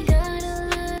 you ain't gotta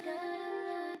lie.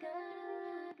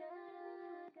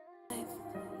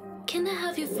 Can I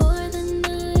have you for the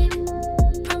night?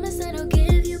 Promise that I'll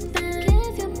give you back.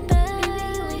 Give you back. Baby,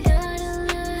 you ain't gotta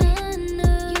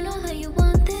lie. You know how you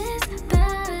want this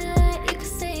bad. You can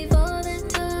save all that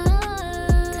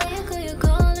time. Tell your girl you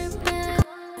call her back.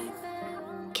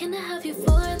 Can I have you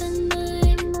for the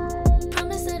night?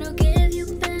 Promise that I'll give you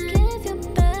back. Give you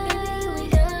back. Baby, you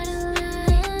ain't gotta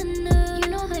lie. You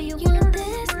know how you want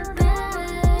this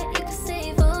bad. You can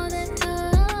save all that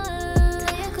time.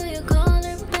 Tell your girl you call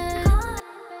her back.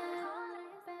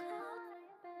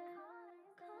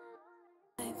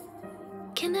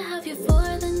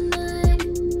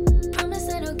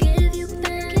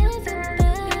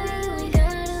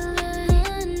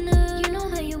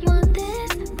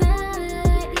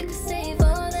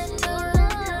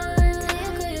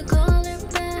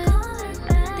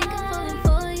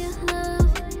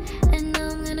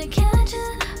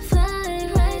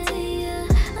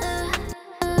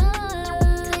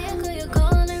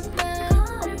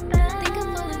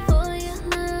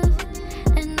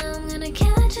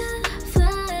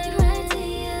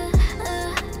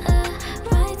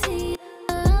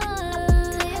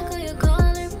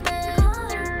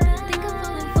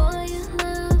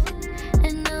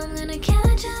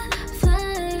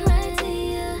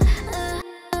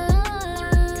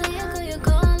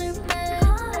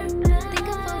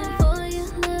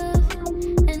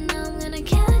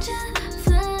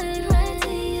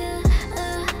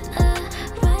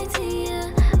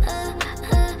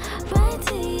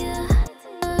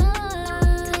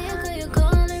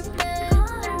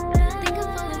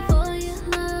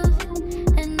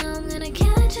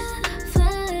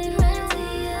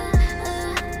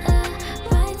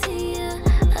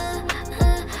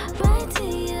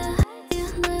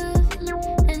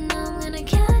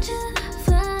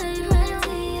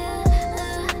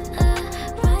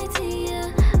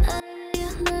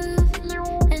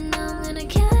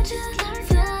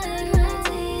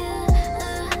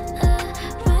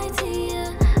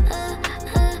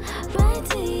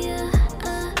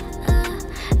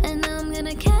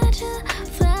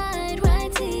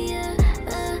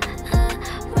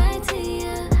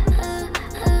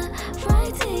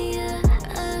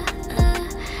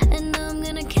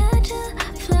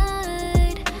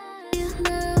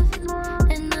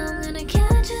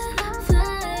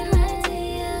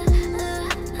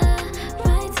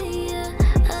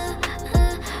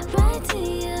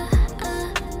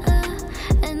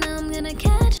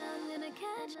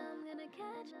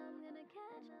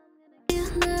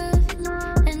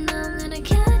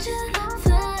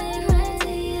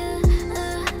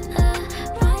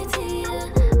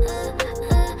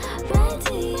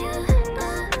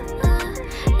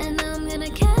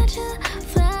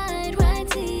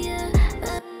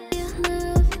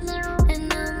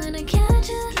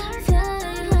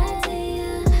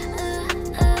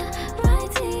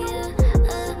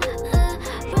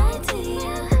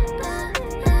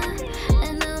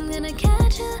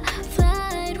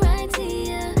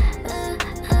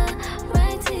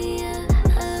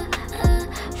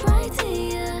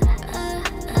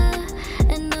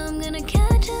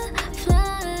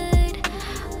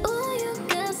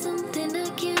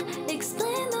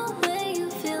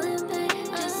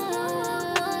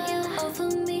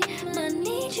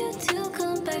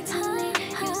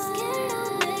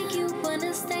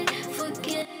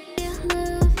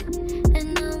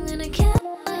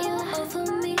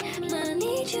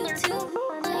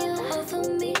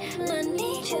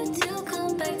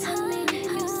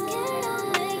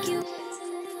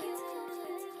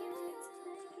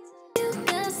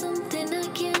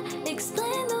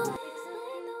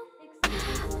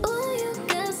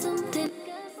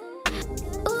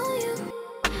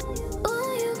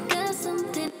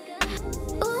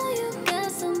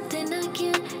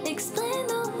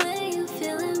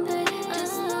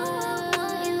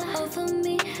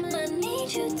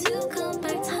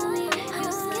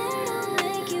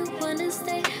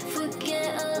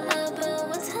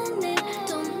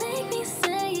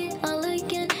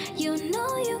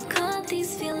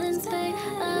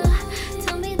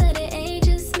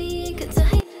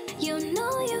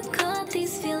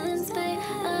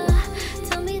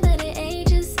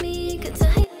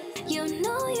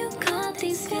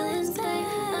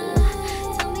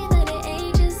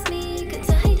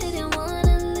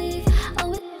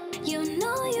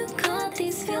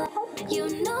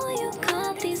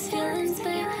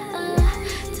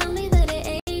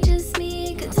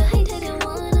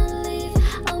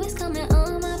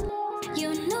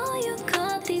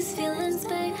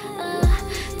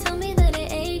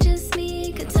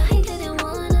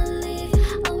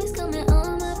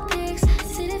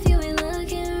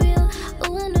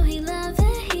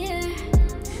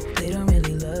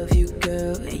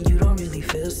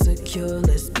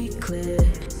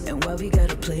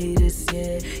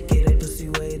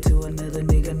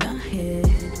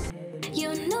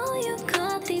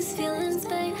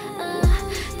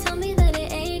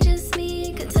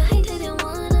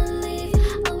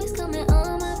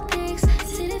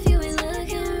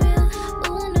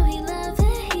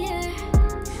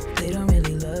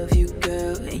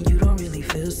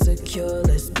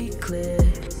 clear.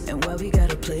 And why we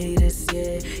gotta play this,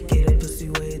 yeah. Get that pussy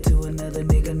way to another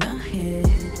nigga not here.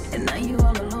 And now you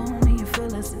all alone in your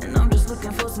feelings, and I'm just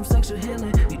looking for some sexual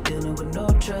healing. You dealing with no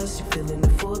trust, you feeling the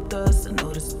full thrust. I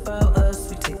know this about us,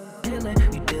 we take healing.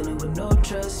 You dealing with no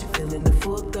trust, you feeling the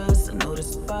full thrust. I know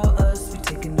this about us, we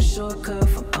taking the shortcut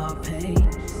from our pain.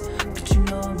 But you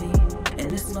know me,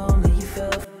 and it's lonely, you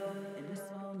fell for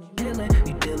healing.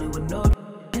 You dealing with no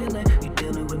healing, you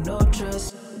dealing with no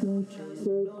trust.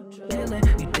 Healing,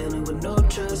 you dealing with no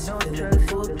trust, you feeling the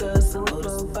full thrust. I know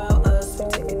this about us, we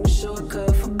taking the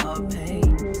shortcut from our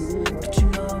pain. But you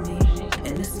know me,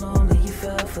 and it's lonely, you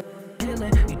fell for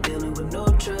healing. You dealing with no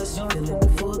trust, you feeling the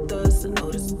full thrust. I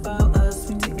know this about us,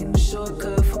 we taking the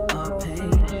shortcut from our pain.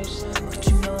 But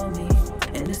you know me,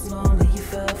 and it's lonely, you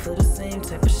fell for the same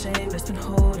type of shame that's been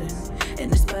holding.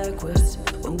 And it's backwards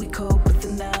when we cope with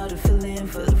the now to fill in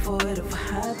for the void of what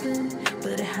happened.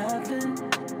 But it happened.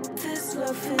 This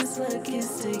love feels like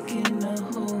it's taking a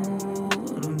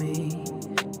hold on me.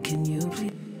 Can you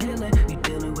please feel it? You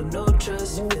dealing with no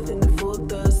trust, you feeling the full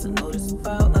thrust. I know this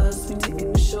about us, we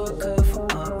taking the shortcut from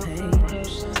our pain.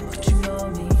 But you know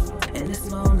me, and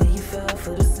it's lonely, you fell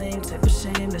for the same type of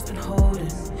shame that's been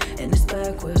holding. And it's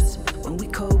backwards when we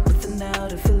cope with the now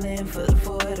to fill in for the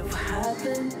void of what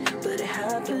happened. But it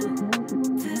happened.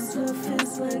 This love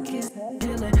feels like it's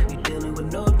feeling. You dealing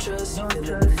with no trust, you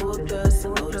feeling the full thrust. I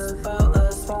know this about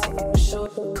us, we taking the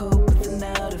short cope with the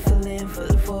now to fill in for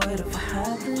the void of what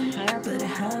happened. But it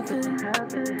happened.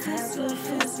 This love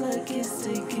feels like it's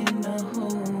taking a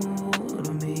hold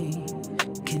on me.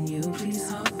 Can you please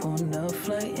hop on a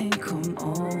flight and come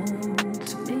on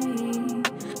to me?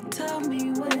 Tell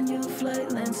me when your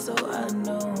flight lands so I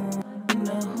know. In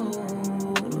a hold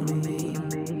on me.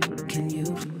 Can you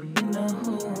in a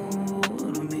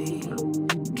hold on me?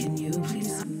 Can you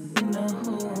please in a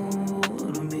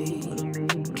hold on me?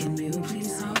 Can you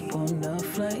please hop on a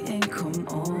flight and come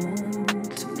on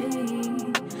to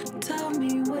me? Tell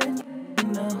me when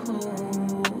in a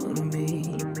hold on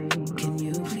me. Can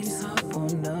you please hop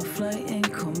on a flight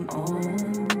and come on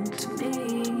to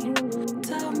me?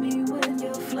 Tell me when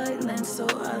your flight lands so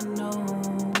I know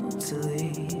to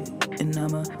leave. And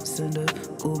I'ma send a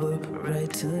Uber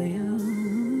right to you.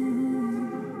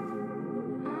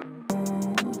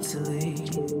 To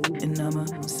leave. And I'ma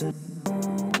send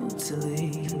to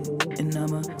leave. And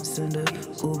I'ma send a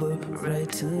Uber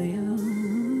right to you.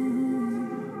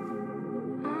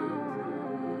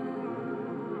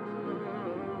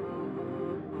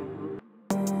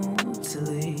 To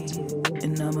leave.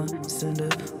 And I'ma send a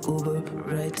Uber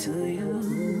right to you.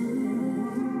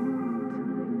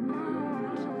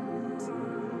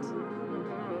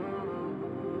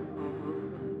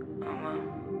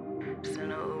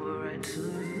 Send an Uber right to you.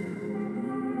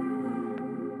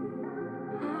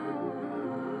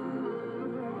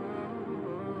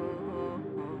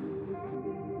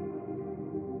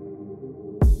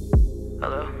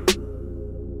 Hello?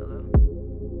 Hello?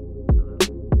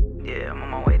 Yeah, I'm on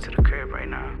my way to the crib right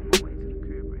now.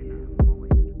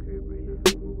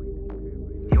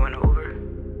 You in the Uber?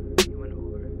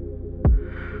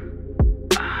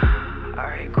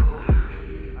 Alright, cool.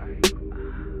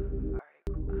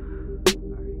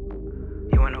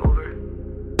 You in the Uber?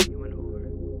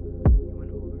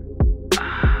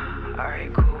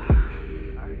 Alright, cool.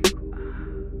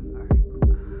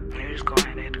 You just go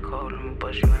ahead and hit the code. I'm gonna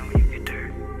bust you in when you get there.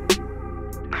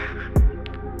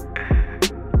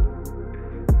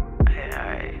 Hey,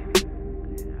 alright.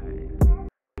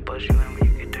 Bust you in when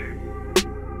you get there.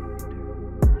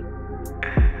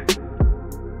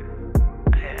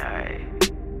 Hey, alright.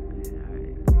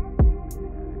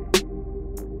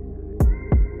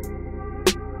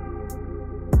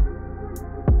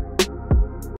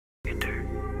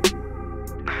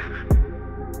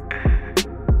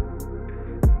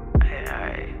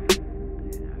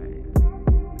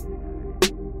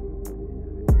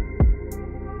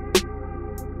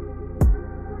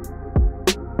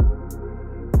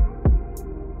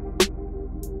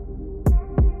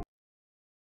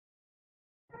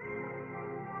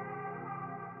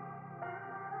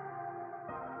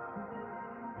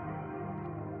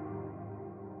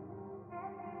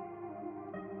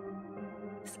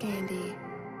 Scandy.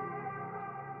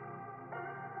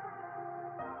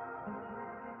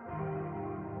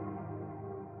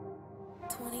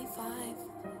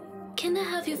 Can I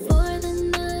have you for the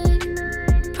night?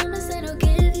 Promise that I'll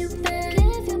give you back.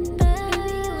 Baby, you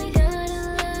ain't gotta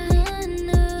lie.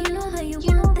 You know that you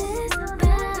want this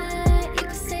bad. You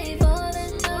can save all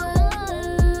that time.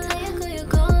 Tell your girl you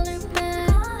call her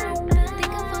back.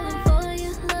 Think I'm falling for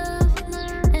your love,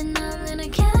 and I'm gonna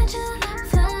catch a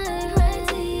flight right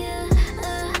to you.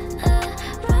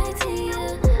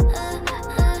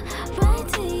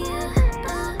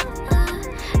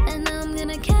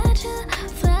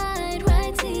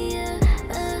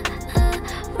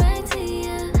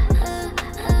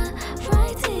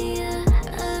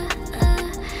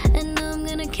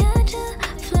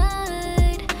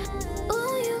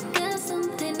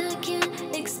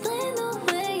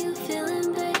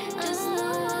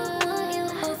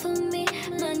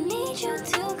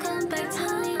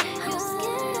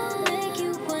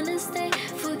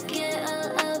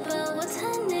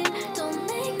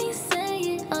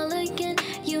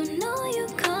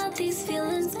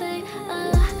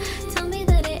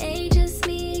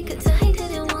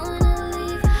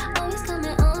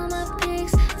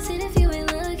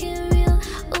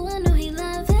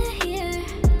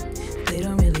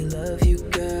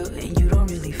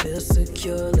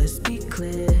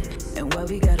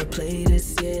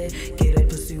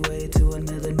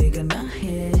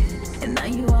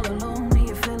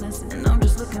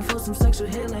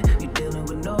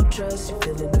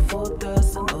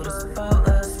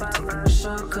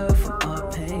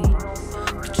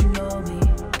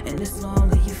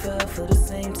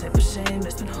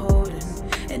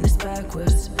 and it's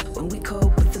backwards. When we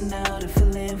cope with the now, to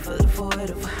fill in for the void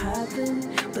of what happened,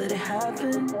 but it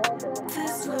happened.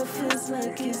 This love feels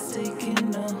like it's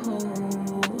taking a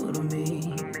hold on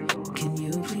me. Can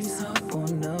you please hop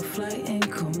on a flight and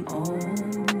come on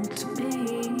to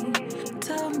me?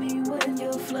 Tell me when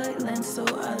your flight lands so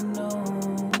I know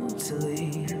to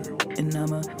leave. And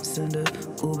I'ma send a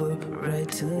Uber right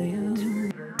to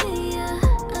you. Yeah,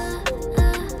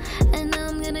 and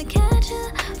I'm gonna catch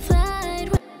a flight.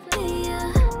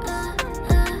 Yeah,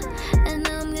 and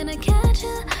I'm gonna catch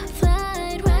a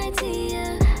flight right to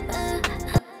you.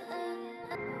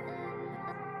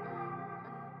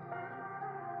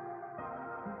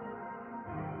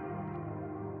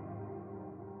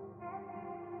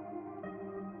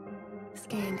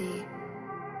 Scandy.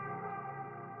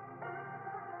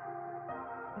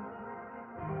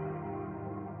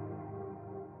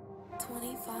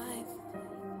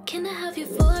 Can I have you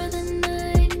for the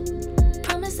night?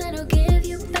 Promise I don't give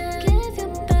you back. Baby,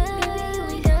 you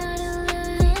ain't gotta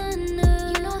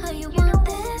lie. You know how you want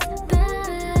this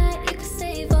bad. You can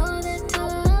save all that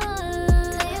time.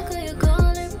 Tell your girl you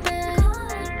call her back.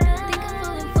 Think I'm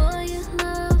falling for your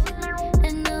love,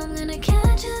 and I'm gonna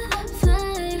catch a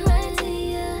flight right to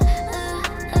you,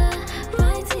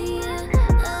 right to you,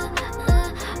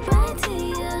 right to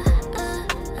you,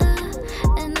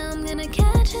 and I'm gonna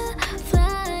catch a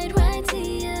flight right to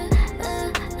you,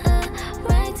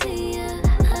 right to you,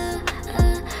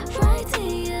 right to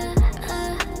you,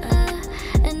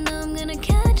 and I'm gonna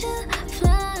catch a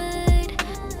flight.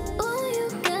 Oh, you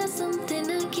got something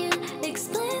I can't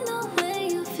explain the way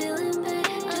you feeling, babe.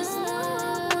 Just know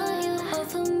I want you all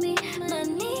for me. I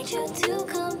need you to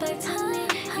come back to me.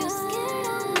 You scared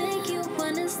I'll make you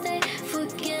wanna stay.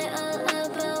 Forget all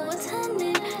about what's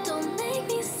happening. Don't make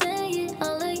me say it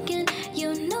all again.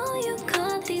 You know you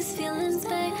caught these feelings,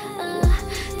 babe.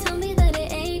 Tell me that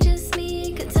it ain't just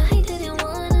me. Could tell he didn't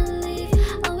wanna leave.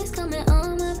 Always comment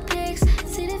on my pics.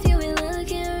 See if you ain't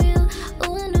looking real.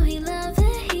 Oh, I know he love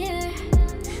it here.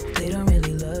 They don't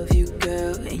really love you,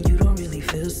 girl, and you don't really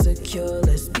feel secure.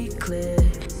 Let's be clear.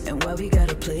 And why we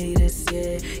gotta play this,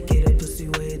 yeah? Get that pussy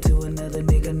way to another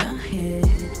nigga not here.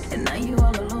 And now you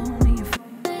all alone and you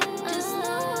Just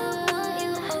know I want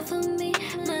you all for me.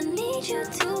 I need you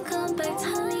to come back to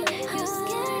me. You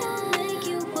scared I'll make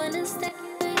you wanna stay.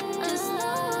 Just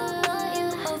know I want you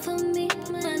all for me.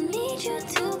 I need you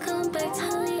to come back to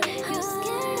me. You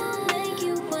scared I'll make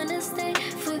you wanna stay.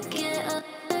 Forget all.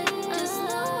 Just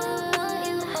know I want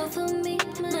you all for me.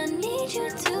 I need you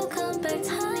to come back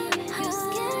to me. You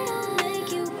scared I'll make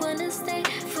you wanna stay.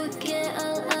 Forget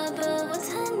all about what's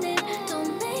happening.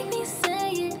 Don't make me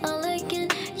say it all again.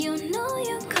 You know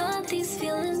you caught these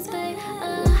feelings, babe.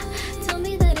 Tell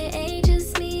me that it ain't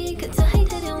just me. Could tell he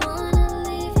didn't wanna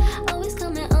leave. Always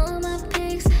comment on my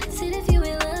pics. See if you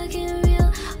ain't looking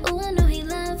real. Oh, I know he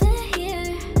love it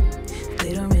here.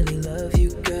 They don't really love you,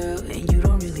 girl, and you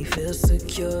don't really feel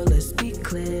secure. Let's be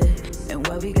clear. And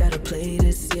why we gotta play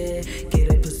this, yeah? Get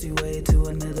that pussy way to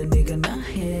another nigga not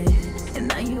here. And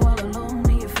now you all alone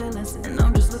in your feelings, and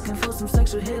I'm just looking for some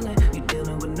sexual healing. You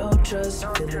dealing with no trust,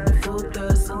 feeling the full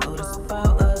dust. I know this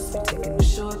about us. We taking the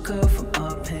shortcut from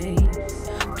our pain,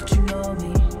 but you know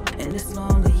me, and it's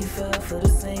lonely. You fell for the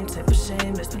same type of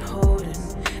shame that's been holding,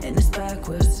 and it's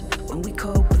backwards. When we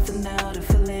cope with the now, to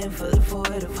fill in for the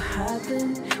void of what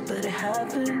happened, but it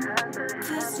happened.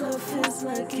 This love feels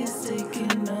like it's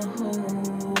taking a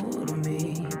hold on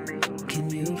me. Can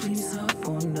you please hop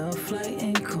on a flight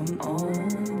and come on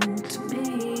to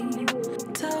me?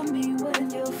 Tell me when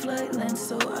your flight lands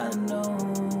so I know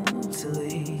to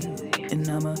leave. And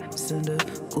I'ma send a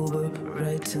Uber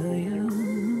right to you.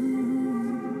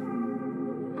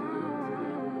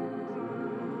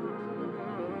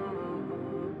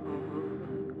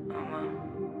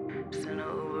 Send a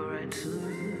Uber right to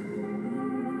you.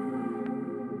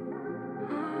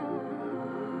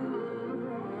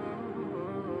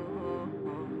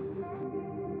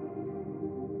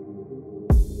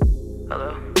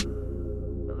 Hello?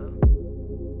 Hello?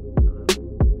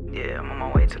 Yeah, I'm on my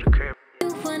way to the crib. You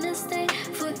wanna stay.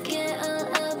 Forget all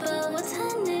about what's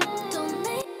happening. Don't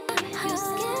make you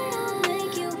scared I'll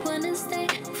make you wanna stay.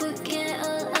 Forget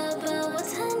all about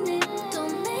what's happening.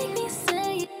 Don't make me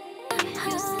say it.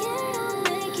 You scared I'll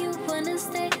make you wanna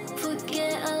stay.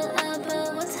 Forget all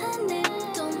about what's happening.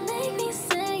 Don't make me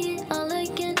say it all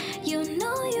again. You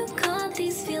know you caught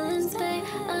these feelings, babe.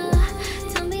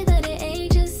 Tell me that it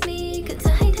ain't just me. Could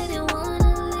tell he didn't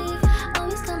wanna leave.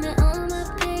 Always comment on my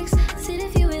pics. See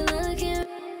if you ain't looking.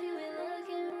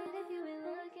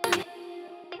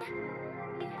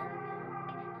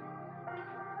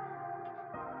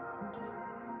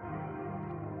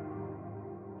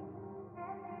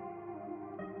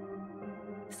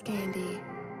 Scandy.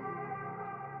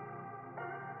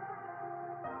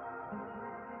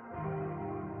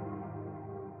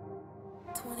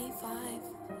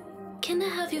 Can I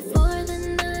have you for the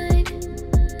night?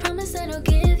 Promise that I'll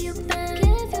give you back.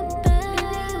 Give you back.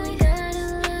 Baby, you ain't gotta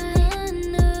lie. I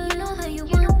know. You know how you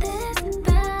want this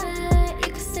back.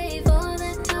 You can save all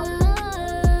that time.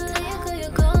 Tell your girl you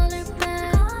call her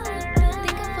back.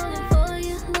 Think I'm falling for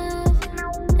your love,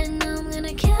 and now I'm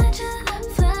gonna catch a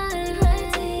flight right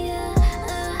to you,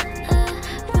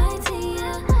 right to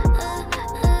you,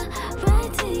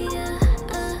 right to you,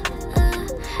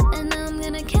 and now I'm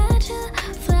gonna catch a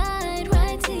flight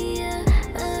right to you,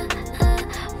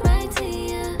 right to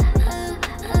you,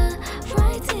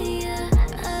 right to you,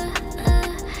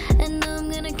 and now I'm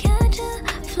gonna catch a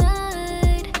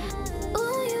flight.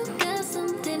 Ooh, you got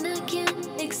something I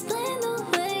can't explain the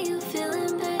way you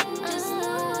feeling, babe. Just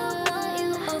know I want you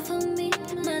all for me.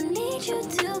 I need you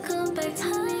to come back to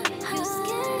me. You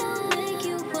scared I'll make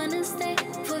you wanna stay.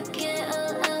 Forget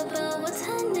all about what's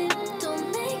happening. Don't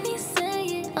make me say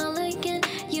it all again.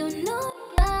 You know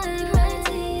right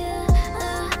to you,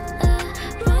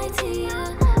 right to you,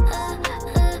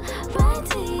 right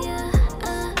to you,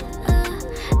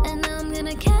 and I'm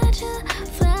gonna catch a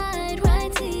flight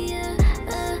right to you,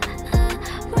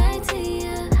 right to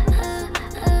you,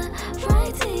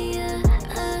 right to you,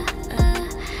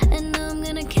 and I'm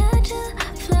gonna catch a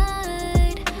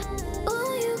flight.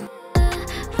 Ooh, you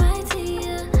right to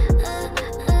you,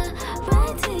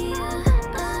 right to you,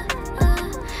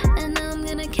 and I'm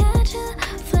gonna catch a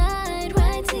flight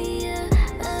right to you,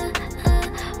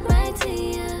 right to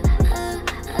you,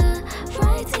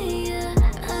 right to you,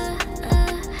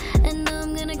 and I'm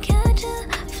gonna catch a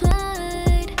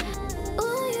flight.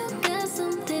 Ooh, you got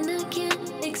something I can't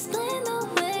explain the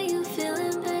way you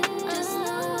feeling, babe. Just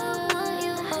know I want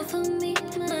you all for me.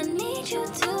 I need you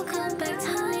to come back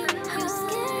to me. You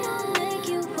scared I'll make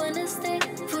you wanna stay.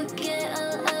 Forget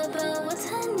all about what's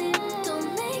happening. Don't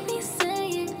make me say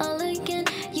it all again.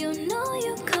 You know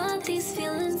you caught these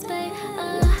feelings, babe.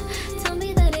 Tell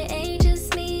me that it ain't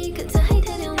just me. Could tell he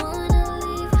didn't wanna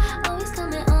leave. Always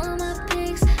coming on my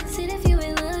pics. See if you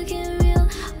ain't looking real.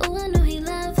 Oh, I know he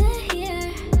love it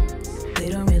here. They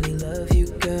don't really love you,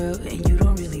 girl, and you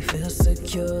don't really feel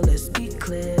secure. Let's be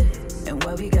clear. And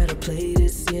why we gotta play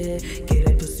this, yeah? Get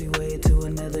that pussy way to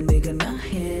another nigga not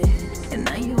here. And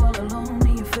now you all alone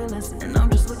in your feelings, and I'm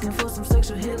just looking for some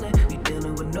sexual healing. We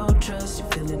dealing with no trust, you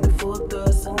feeling the full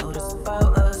thrust. I know this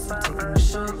about us, we taking a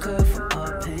shortcut from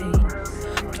our pain.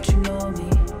 But you know me,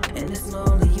 and it's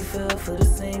lonely. You fell for the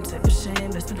same type of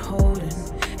shame that's been holding,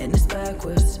 and it's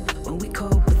backwards. When we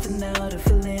cope with the now to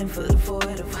fill in for the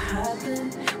void of what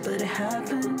happened, but it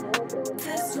happened.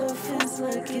 This love feels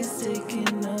like it's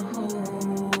taking a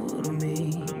hold of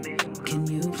me. Can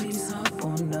you please hop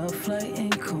on a flight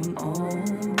and come on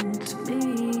to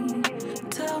me?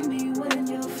 Tell me when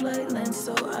your flight lands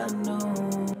so I know.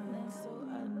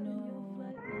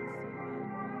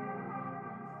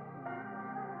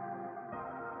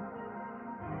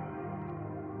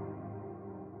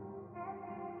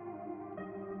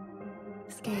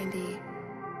 Scandy.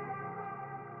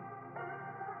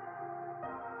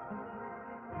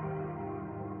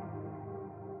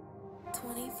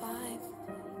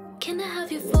 Can I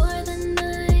have you for the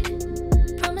night?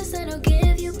 Promise that I'll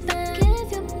give you back.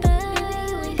 Give you back.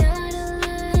 Baby, you ain't gotta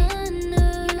lie. I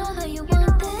know. You know how you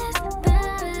want this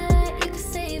back. You can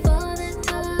save all that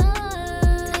time.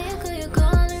 Tell your girl you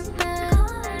call her back.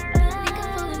 Think I'm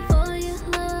falling for your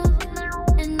love,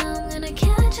 and now I'm gonna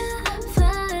catch a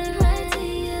flight right to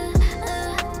you,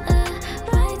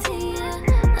 right to you,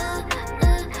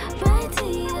 right to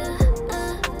you,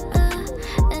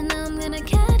 and now I'm gonna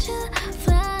catch a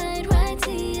flight right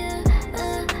to you,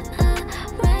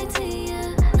 right to you,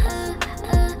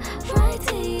 right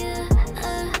to you,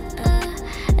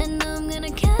 and now I'm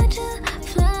gonna catch a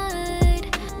flight.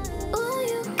 Ooh,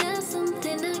 you got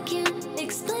something I can't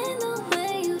explain the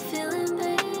way you feeling,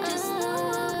 babe. Just know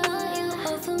I want you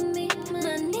all for me.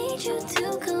 I need you to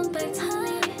come back to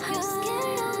me. You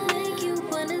scared I'll make you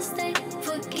wanna stay.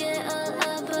 Forget all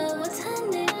about what's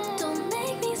happening. Don't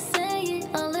make me say it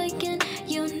all again.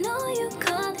 You know you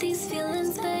caught these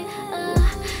feelings, babe.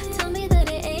 Tell me that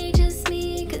it ain't just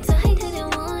me. Could tell he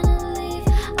didn't wanna leave.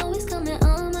 Always coming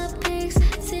on my pics.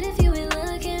 See if you ain't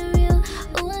looking real.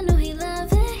 Oh, I know he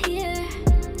love it here.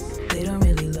 They don't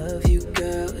really love you,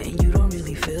 girl, and you don't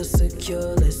really feel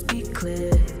secure. Let's be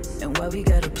clear. And why we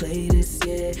gotta play this,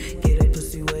 yeah? Get that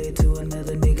pussy way to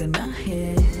another nigga not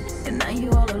here. And now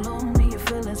you all alone in your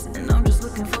feelings, and I'm just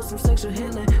looking for some sexual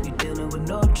healing. We dealing with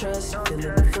no trust, you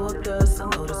feeling the full dust. I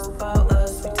know this about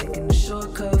us, we taking a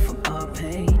shortcut from our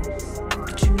pain.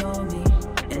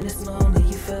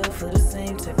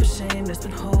 type of shame that's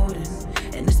been holding,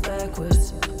 and it's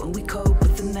backwards. When we cope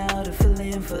with the now to fill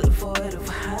in for the void of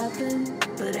what happened,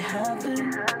 but it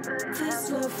happened.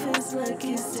 This love feels like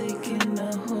it's taking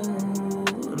a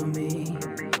hold of me.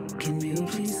 Can you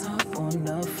please hop on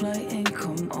a flight and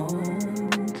come on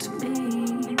to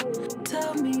me?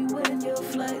 Tell me when your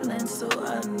flight lands so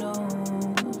I know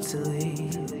to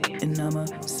leave. And I'ma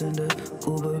send a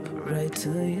Uber right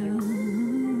to you.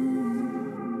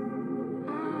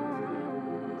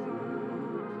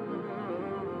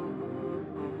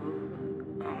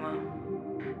 I'ma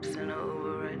send a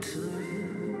Uber right to you.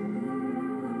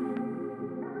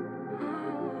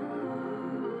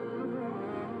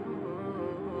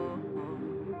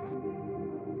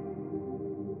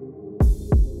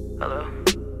 Hello?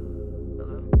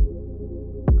 Hello?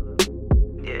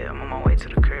 Yeah, I'm on my way to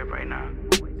the crib right now.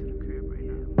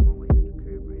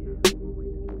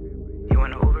 You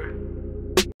in the Uber?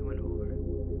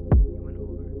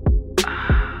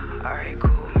 Alright,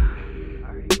 cool.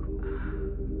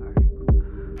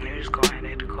 You just go ahead and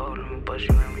hit the code and we'll buzz you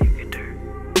in when you get there.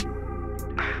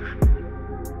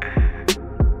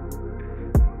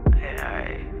 Yeah,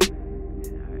 alright.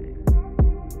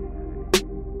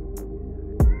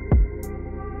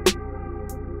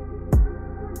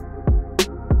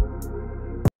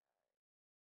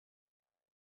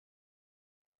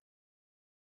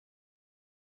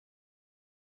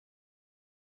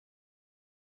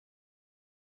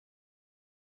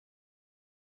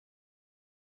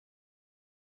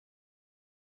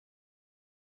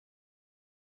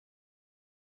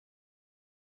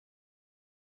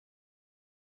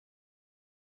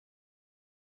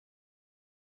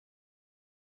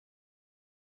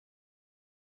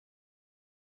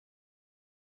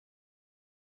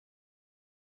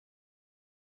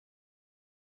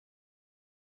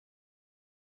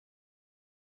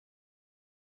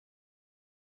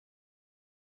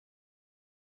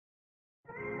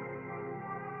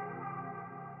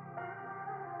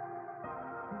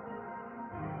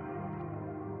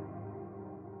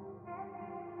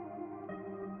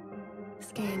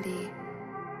 Scandy.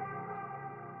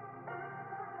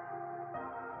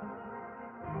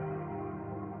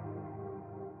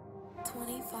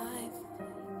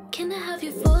 Can I have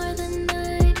you for the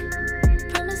night?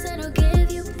 Promise that I'll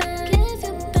give you back. Give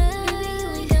you back. Baby, you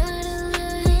ain't gotta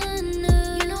lie. I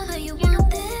know. You know how you want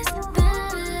this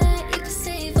bad. You can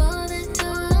save all the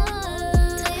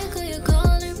time. Tell your girl you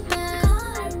call her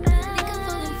back. Think I'm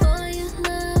falling for your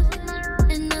love,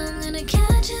 and I'm gonna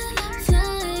catch you,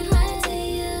 fly right to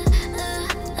you,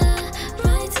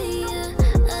 right to you,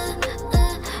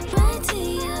 right to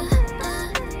you,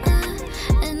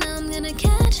 and I'm gonna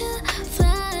catch you.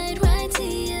 Fly right to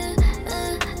you,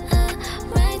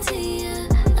 right to you,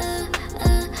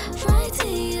 right to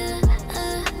you,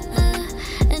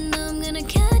 and I'm gonna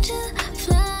catch a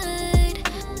flight.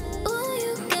 Ooh,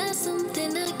 you got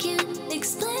something I can't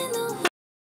explain the way.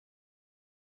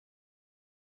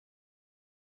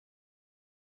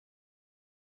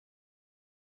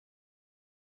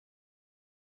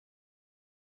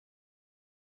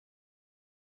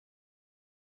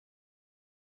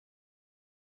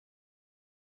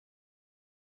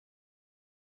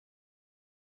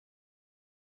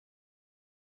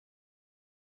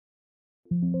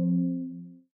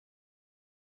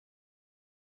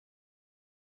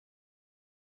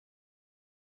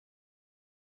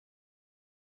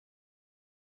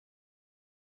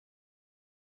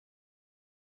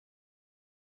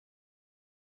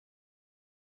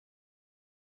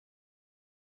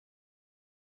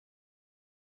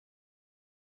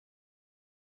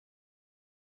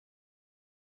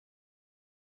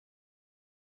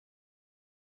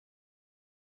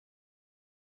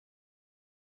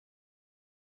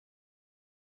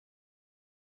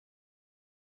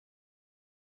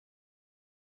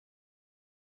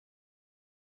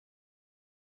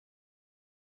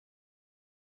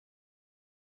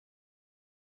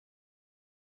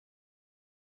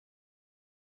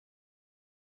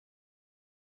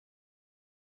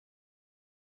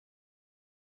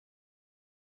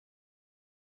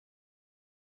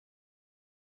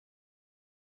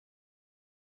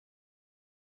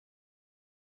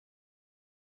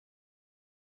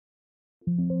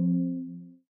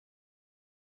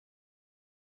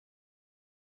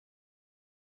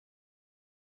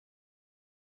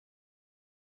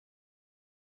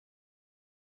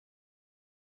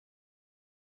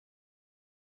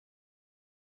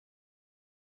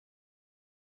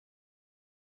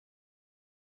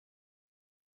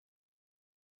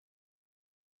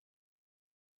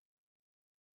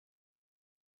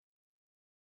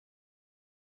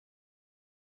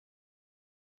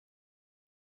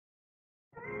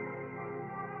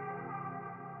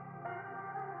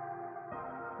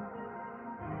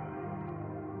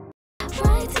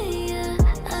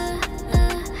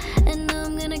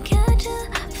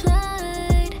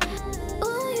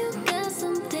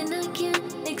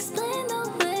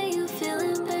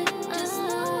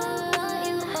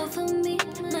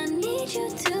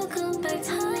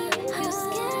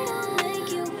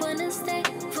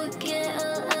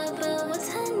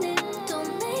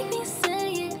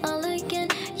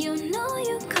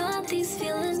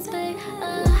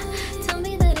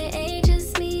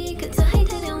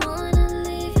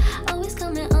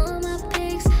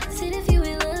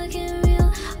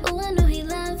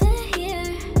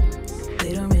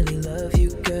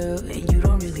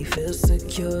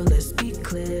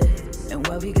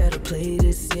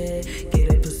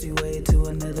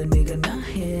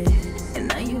 here. And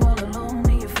now you all alone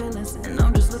in your feelings, and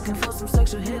I'm just looking for some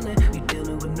sexual healing. We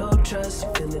dealing with no trust,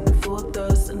 you feeling the full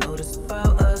thrust. I know this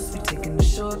about us, we taking the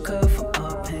shortcut from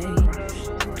our pain.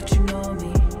 But you know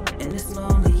me, and it's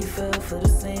lonely, you fell for the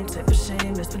same type of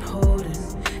shame that's been holding.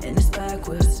 And it's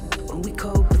backwards when we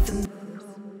cope with the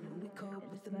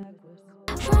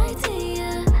right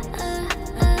here.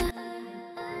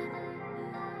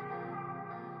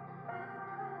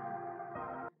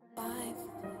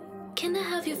 Can I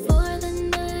have you for the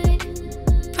night?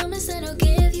 Promise that I'll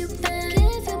give you back. Give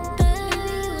you back.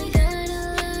 You ain't gotta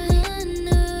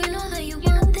lie. You know that you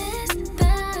want this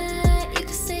back. You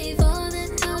can save all the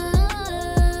time.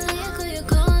 Tell your girl you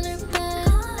call her back.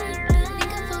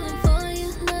 Think I'm falling for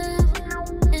your love,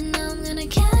 and now I'm gonna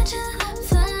catch a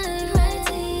flight right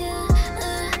to you,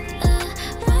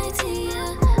 right to you,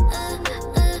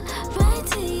 right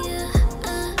to you,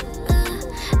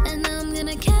 and now I'm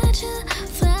gonna catch a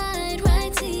flight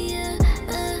right to you,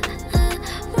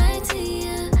 right to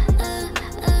you,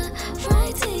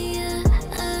 right to you,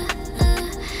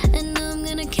 and now I'm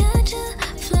gonna catch a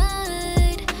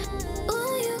flight.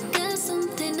 Ooh, you got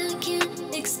something I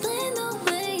can't explain the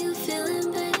way you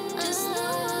feeling, babe. Just know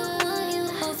I want you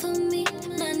all for me,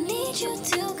 and I need you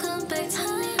to come back to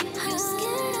me. You're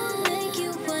scared I'll make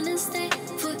you wanna stay.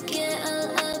 Forget all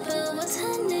about what's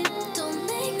her name. Don't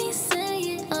make me say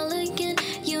it all again.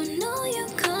 You know you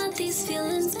caught these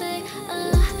feelings, babe.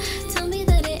 Tell me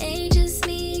that it ages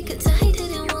me, 'cause I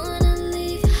didn't wanna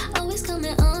leave. Always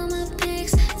comment on my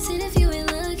pics, said if you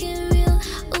ain't looking real.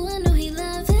 Ooh, I know he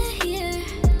love it here.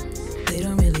 They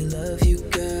don't really love you,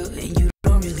 girl, and you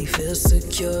don't really feel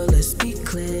secure. Let's be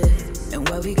clear. And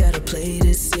why we gotta play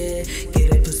this, yeah?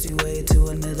 Get that pussy way to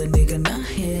another nigga not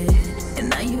here. And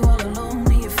now you all alone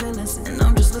in your feelings, and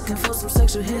I'm just looking for some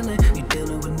sexual healing. We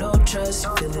dealing with no trust,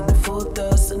 you feeling the full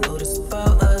thrust. I know this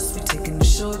about us, we taking the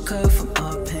shortcut from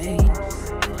our pain.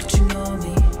 But you know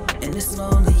me, and it's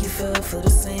lonely, you fell for the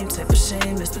same type of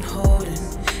shame that's been holding.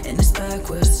 And it's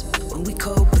backwards when we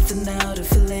cope with the now, to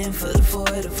fill in for the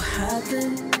void of what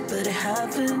happened. But it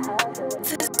happened.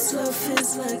 This love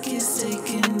feels like it's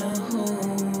taking a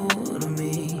hold of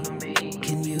me.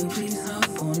 Can you please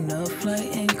hop on a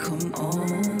flight and come on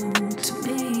to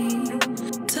me?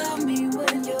 Tell me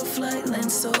when your flight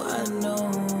lands so I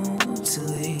know to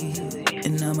leave.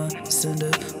 And I'ma send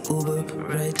a Uber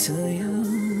right to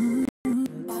you.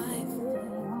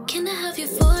 Can I have you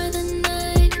for the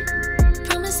night?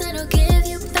 Promise that I'll give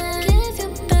you back. Give you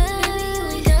back. Baby, you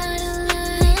ain't gotta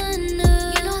lie.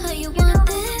 You know that you want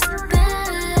this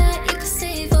back. You can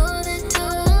save all the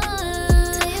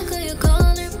time. Tell your girl you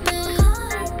call her back.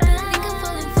 Think I'm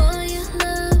falling for your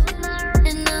love,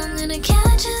 and now I'm gonna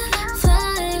catch a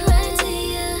flight right to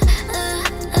you,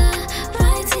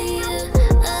 right to you,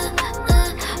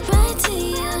 right to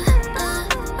you,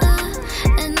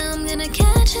 and now I'm gonna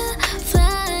catch a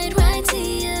flight right to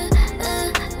you,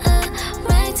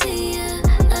 right to you,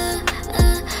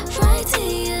 right to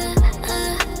you,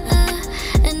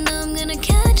 and now I'm gonna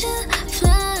catch a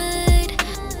flight.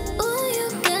 Ooh, you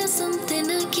got something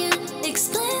I can't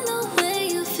explain the way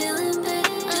you feeling, babe.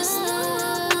 Just know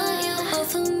I want you all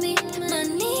for me, and I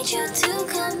need you to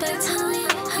come back to me.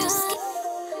 You're scared.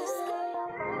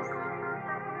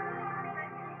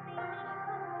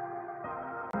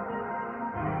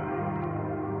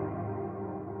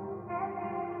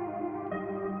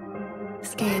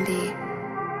 Scandy.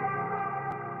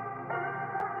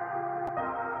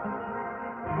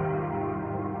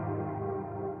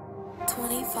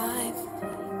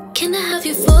 Can I have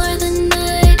you for the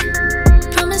night?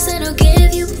 Promise that I'll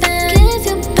give you back. Give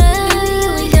you back. Baby,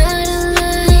 you ain't gotta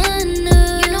lie.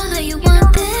 You know that you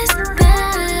want this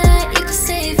back. You can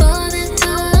save all the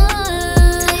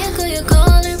time. Tell your girl you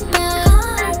call her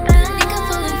back. Think I'm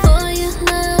falling for your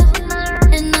love,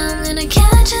 and now I'm gonna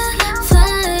catch a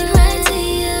flight right to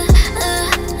you,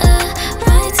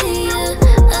 right to you,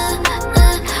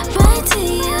 right to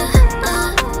you,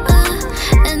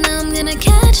 and now I'm gonna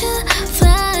catch a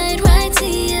flight right to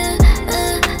you,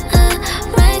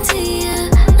 right to you,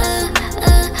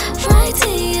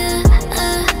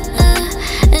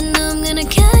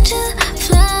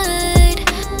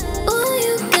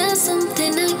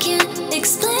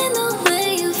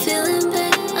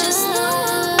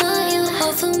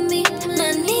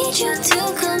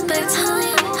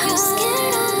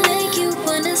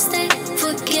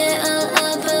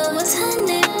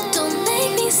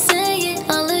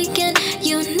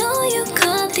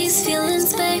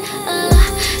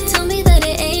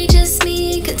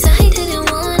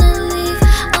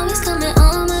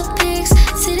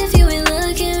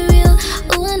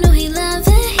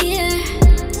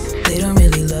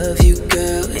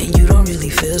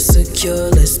 secure,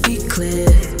 let's be clear.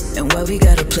 And why we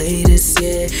gotta play this,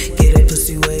 yeah. Get that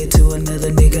pussy way to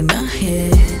another nigga not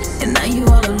here. And now you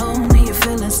all alone in your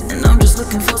feelings, and I'm just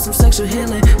looking for some sexual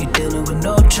healing. You dealing with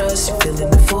no trust, you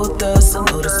feeling the full thirst. I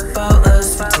know this about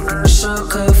us, we taking the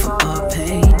shortcut from our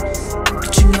pain.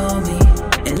 But you know me,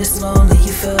 and it's lonely.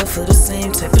 You fell for the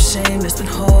same type of shame it's been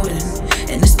holding,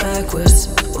 and it's backwards.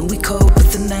 When we cope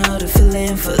with the now, to fill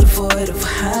in for the void of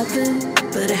what happened,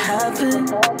 but it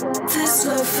happened. This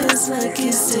love feels like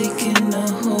it's taking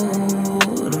a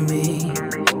hold of me.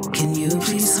 Can you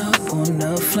please hop on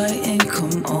a flight and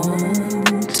come on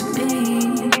to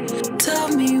me? Tell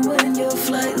me when your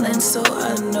flight lands so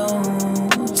I know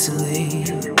to leave,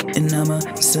 and I'ma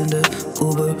send a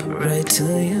Uber right to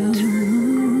you.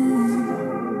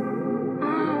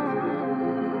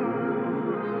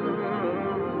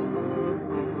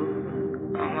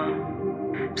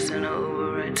 Send an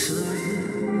Uber right to you.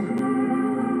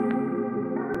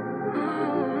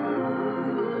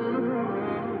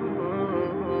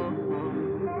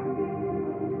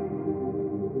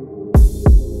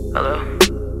 Hello?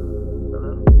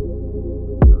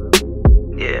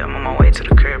 Yeah, I'm on my way to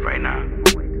the crib right now.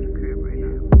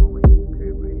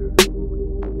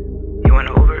 You in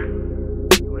an Uber?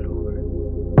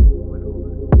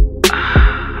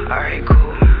 Alright,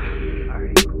 cool.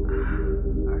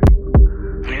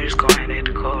 You just go ahead and hit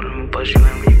the code, and I'm gonna buzz you in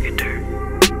when you get there.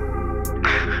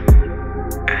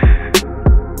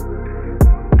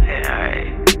 Yeah, alright.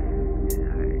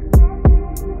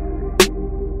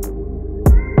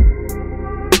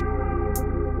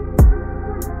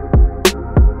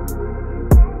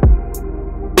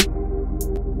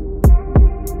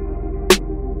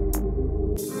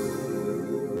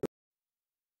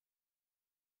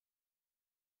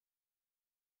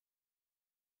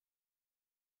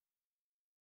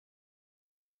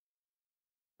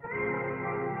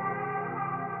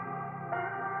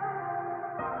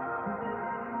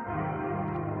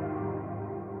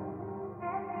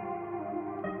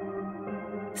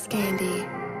 Scandy.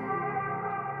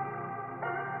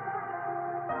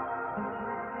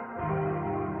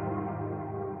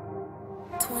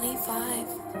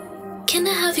 Can I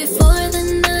have you for the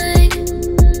night?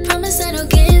 Promise I don't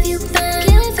give you back.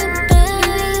 You ain't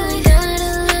gotta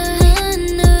lie.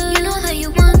 You know how you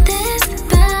want this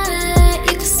back.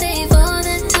 You can save all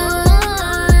that time.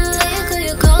 Tell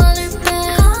your girl you call her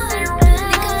back.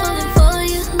 Think I'm falling for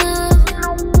you, love.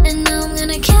 And now I'm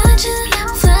gonna catch a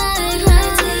flight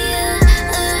right to you,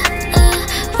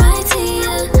 right to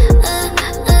you,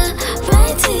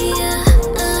 right to you,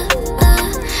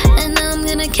 and now I'm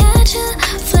gonna catch a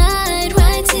flight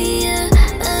right to you,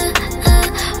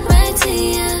 right to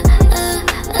you,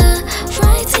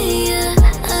 right to you,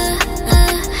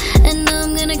 and now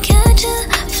I'm gonna catch a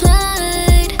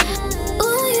flight.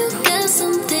 Ooh, you got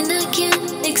something I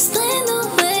can't explain the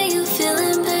way you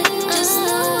feeling, babe. Just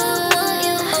know I want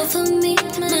you over me,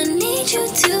 and I need you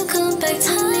to come back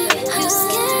to me. You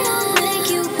scared I'll make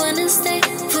you wanna stay?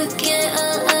 Forget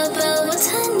all about what's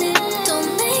happening. Don't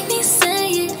make me say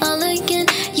it all again.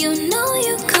 You know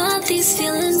you caught these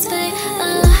feelings, babe.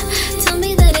 Tell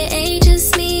me that it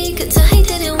ages me. Could tell he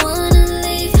didn't wanna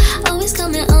leave. Always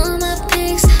comment on my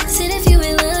pics. Said if you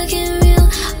ain't looking real,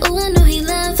 oh, I know he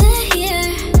love it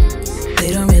here.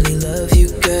 They don't really love you,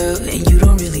 girl, and you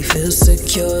don't really feel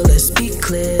secure, let's be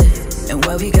clear. And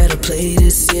why we gotta play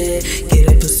this, yeah. Get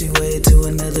that pussy way to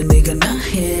another nigga not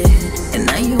here. And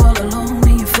now you all alone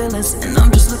in your feelings, and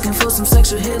I'm just looking for some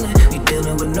sexual healing. You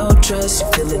dealing with no trust, you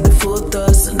feeling the full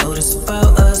thirst. I know this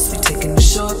about us, we taking the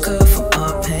shortcut from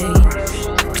our pain.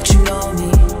 But you know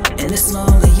me, and it's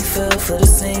lonely. You fell for the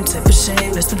same type of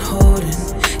shame that's been holding,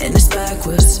 and it's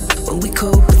backwards. When we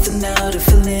cope with the now, to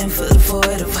fill in for the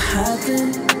void of what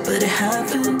happened, but it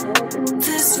happened.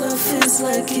 This love feels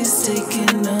like it's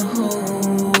taking a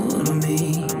hold of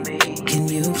me. Can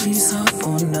you please hop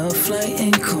on a flight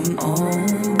and come on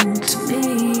to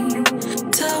me?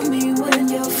 Tell me when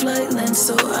your flight lands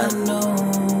so I know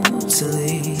to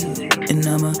leave, and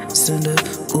I'ma send a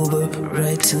Uber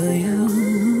right to you.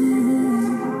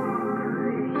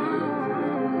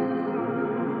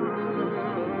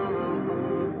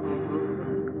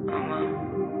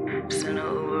 Send an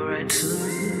Uber right to you.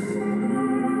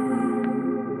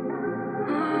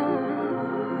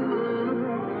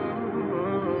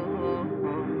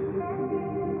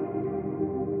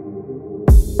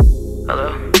 Hello?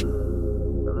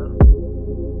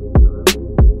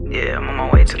 Yeah, I'm on my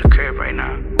way to the crib right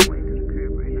now.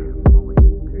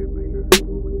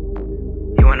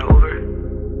 You in an Uber?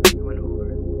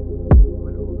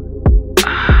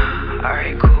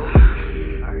 Alright, cool.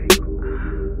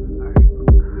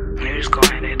 You just go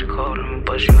ahead and hit the cold, I'ma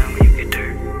bust you in when you get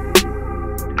dirt.